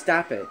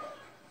 Stop it.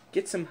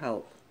 Get some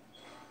help.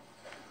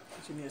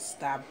 You need to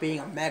stop being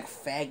a mega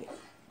faggot.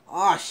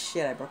 Oh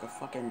shit, I broke a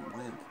fucking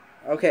lamp.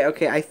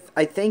 Okay.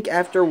 I think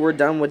after we're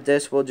done with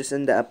this, we'll just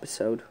end the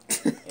episode.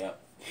 Yep.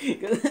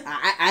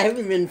 I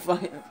haven't been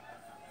fucking.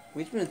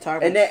 We've been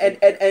talking And about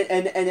then,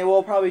 shit. and then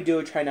we'll probably do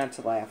a try not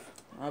to laugh.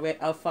 Oh wait,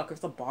 oh fuck, it's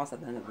the boss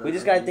at the end of this. We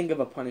just gotta think of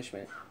a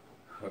punishment.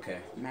 Okay.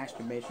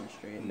 Masturbation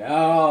Street.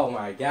 No,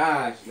 my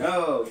gosh,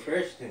 no,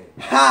 Christian.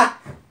 Ha!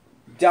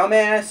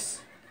 Dumbass!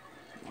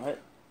 What?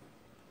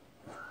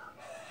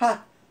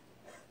 Ha!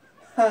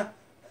 Ha!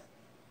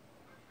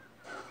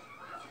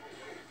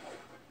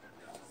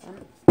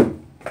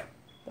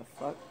 The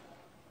fuck?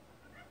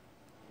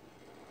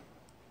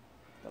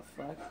 The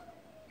fuck?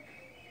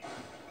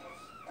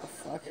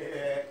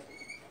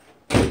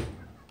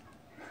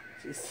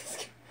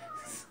 Jesus.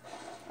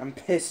 I'm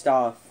pissed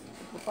off.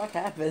 What the fuck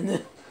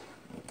happened?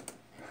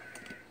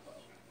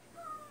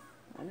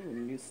 I didn't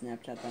even use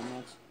Snapchat that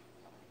much.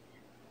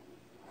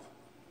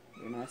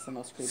 You're nice, the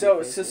most creepy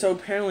faces. So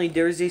apparently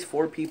there's these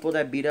 4 people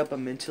that beat up a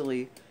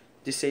mentally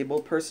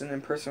disabled person,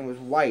 and the person was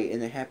white,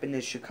 and it happened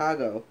in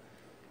Chicago.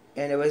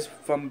 And it was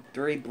from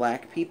 3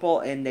 black people,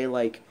 and they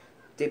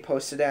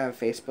posted it on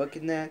Facebook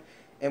and that.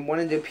 And one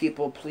of the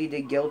people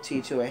pleaded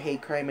guilty to a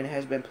hate crime and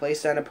has been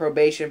placed on a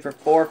probation for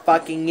 4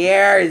 fucking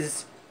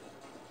years.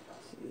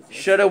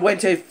 Should have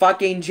went to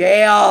fucking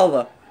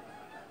jail.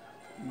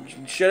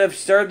 Should have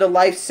served a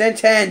life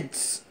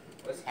sentence.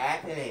 What's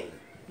happening?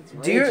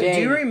 Do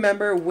you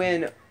remember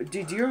when? Do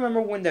you remember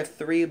when the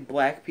 3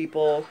 black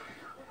people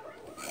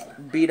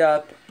beat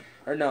up,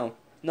 or no,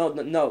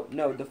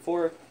 the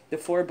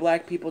 4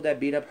 black people that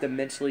beat up the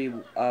mentally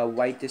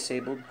white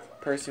disabled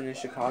person in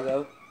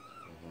Chicago,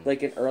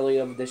 like in early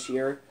of this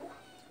year.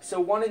 So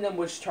one of them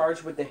was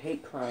charged with the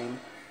hate crime,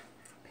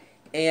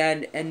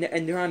 and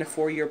they're on a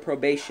 4-year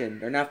probation.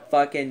 They're not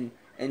fucking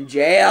in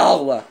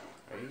jail.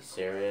 Are you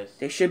serious?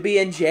 They should be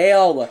in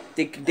jail.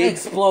 They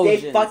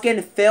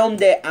fucking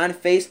filmed it on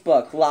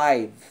Facebook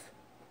live.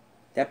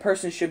 That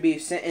person should be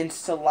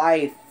sentenced to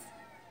life.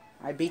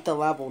 I beat the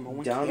level. No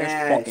one Dumbass.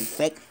 cares. Fucking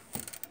thick.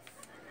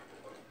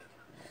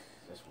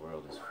 This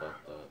world is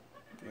fucked up.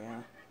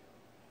 Yeah.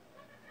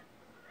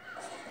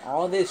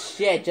 All this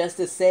shit just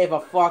to save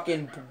a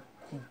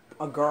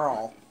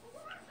girl.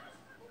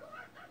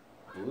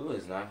 Blue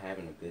is not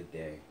having a good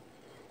day.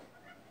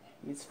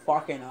 He's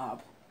fucking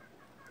up.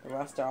 The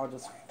rest are all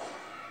just...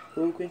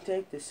 Who can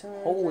take the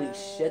sun? Holy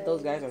shit,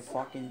 those guys are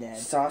fucking dead.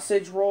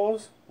 Sausage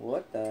rolls?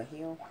 What the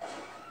hell?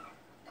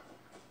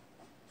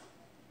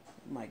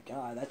 Oh my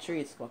god, that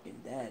tree is fucking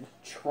dead.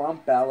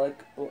 Trump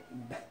Balak. Oh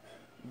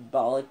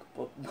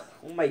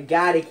my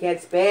god, I can't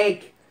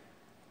speak!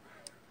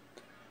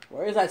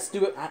 Where is that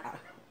stupid... I'm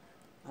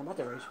about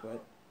to rage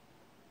quit.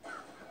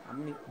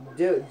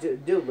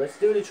 Dude, let's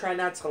do to try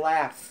not to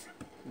laugh.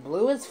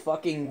 Blue is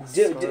fucking...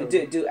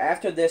 Dude,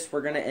 after this,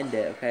 we're gonna end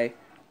it, okay?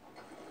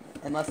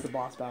 Unless the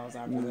boss battles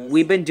after this.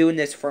 We've been doing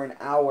this for an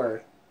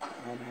hour. I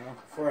know.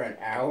 For an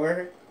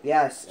hour?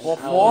 Yes. Well,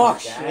 hour,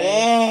 fuck, guys.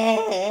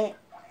 shit.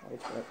 Rage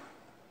quit.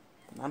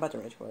 I'm about to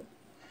rage quit.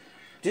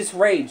 Just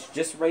rage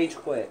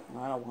quit.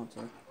 No, I don't want to.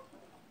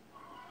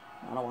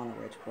 I don't want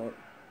to rage quit.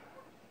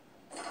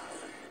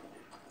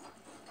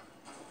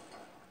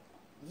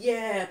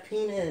 Yeah,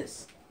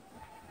 penis.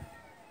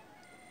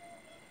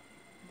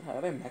 Are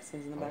there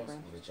Mexicans in the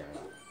background? Vagina.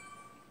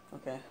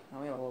 Okay, how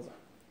many levels?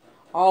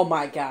 Oh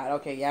my god,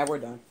 okay, yeah, we're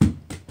done.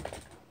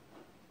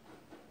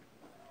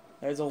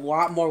 There's a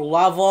lot more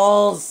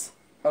levels!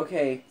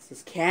 Okay, This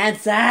is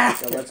cancer!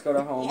 so let's go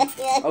to home.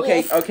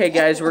 Okay,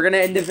 guys, we're gonna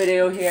end the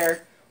video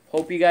here.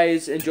 Hope you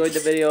guys enjoyed the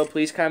video.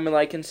 Please comment,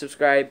 like, and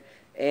subscribe.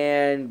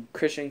 And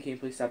Christian, can you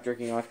please stop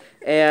jerking off?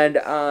 And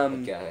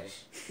Oh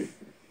gosh.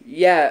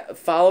 yeah,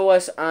 follow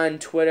us on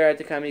Twitter at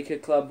the Comedy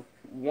Kid Club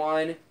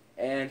 1.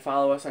 And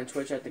follow us on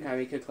Twitch at the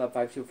Comedy Kid Club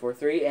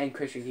 5243. And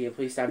Christian, can you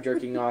please stop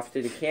jerking off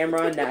to the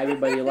camera? Not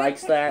everybody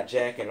likes that.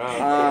 Jacking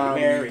off.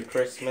 Merry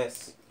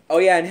Christmas. Oh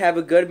yeah, and have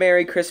a good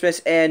Merry Christmas.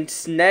 And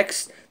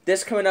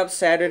this coming up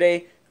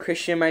Saturday,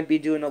 Christian might be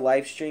doing a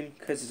live stream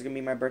because it's gonna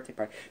be my birthday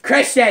party.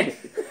 Christian,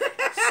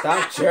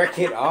 Stop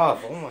jerking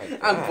off. Oh my god.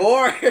 I'm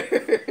bored!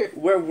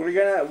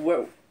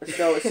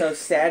 So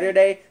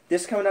Saturday,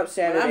 this coming up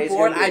Saturday. When I'm is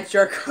bored, gonna be- I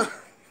jerk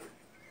off.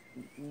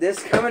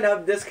 This coming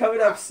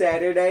up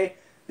Saturday.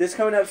 This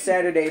coming up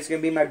Saturday is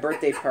gonna be my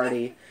birthday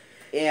party,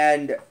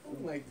 and Oh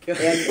my god.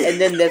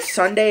 and then this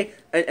Sunday,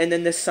 and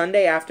then the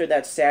Sunday after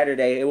that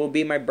Saturday, it will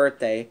be my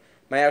birthday,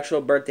 my actual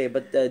birthday.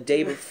 But the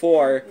day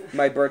before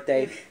my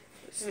birthday,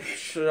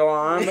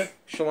 Shalom,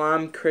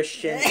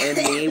 Christian, and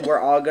me, we're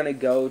all gonna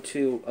go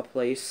to a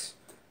place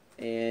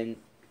and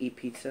eat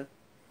pizza,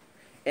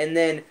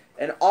 and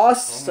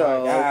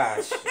also, Oh my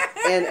gosh.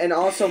 and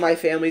also my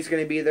family's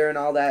gonna be there and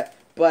all that.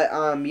 But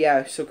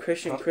yeah, so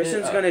Christian's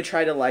gonna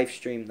try to live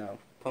stream though.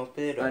 Pump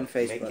it up. On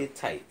Facebook. Make it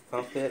tight.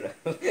 Pump it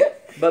up.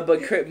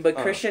 But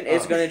Christian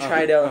is gonna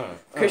try to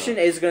Christian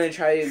is gonna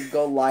try to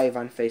go live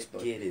on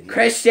Facebook. Get it.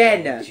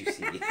 Christian! Oh,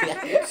 juicy.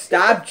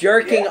 Stop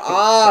jerking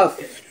off!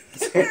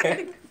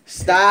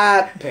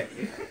 Stop!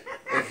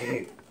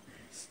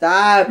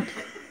 Stop!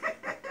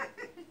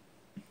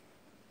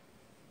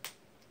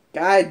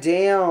 God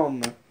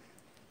damn!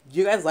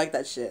 You guys like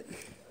that shit?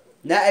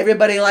 Not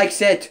everybody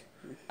likes it.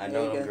 I know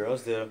There you them go.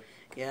 girls do.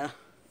 Yeah.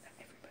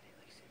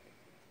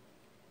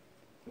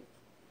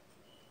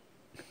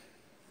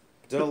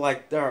 They're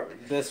like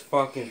this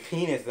fucking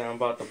penis that I'm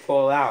about to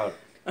pull out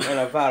in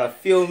about a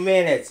few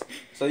minutes.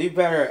 So you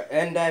better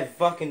end that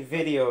fucking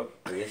video.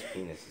 This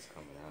penis is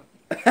coming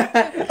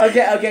out.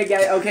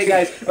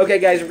 Okay,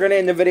 guys. We're gonna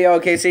end the video.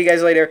 Okay, see you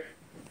guys later.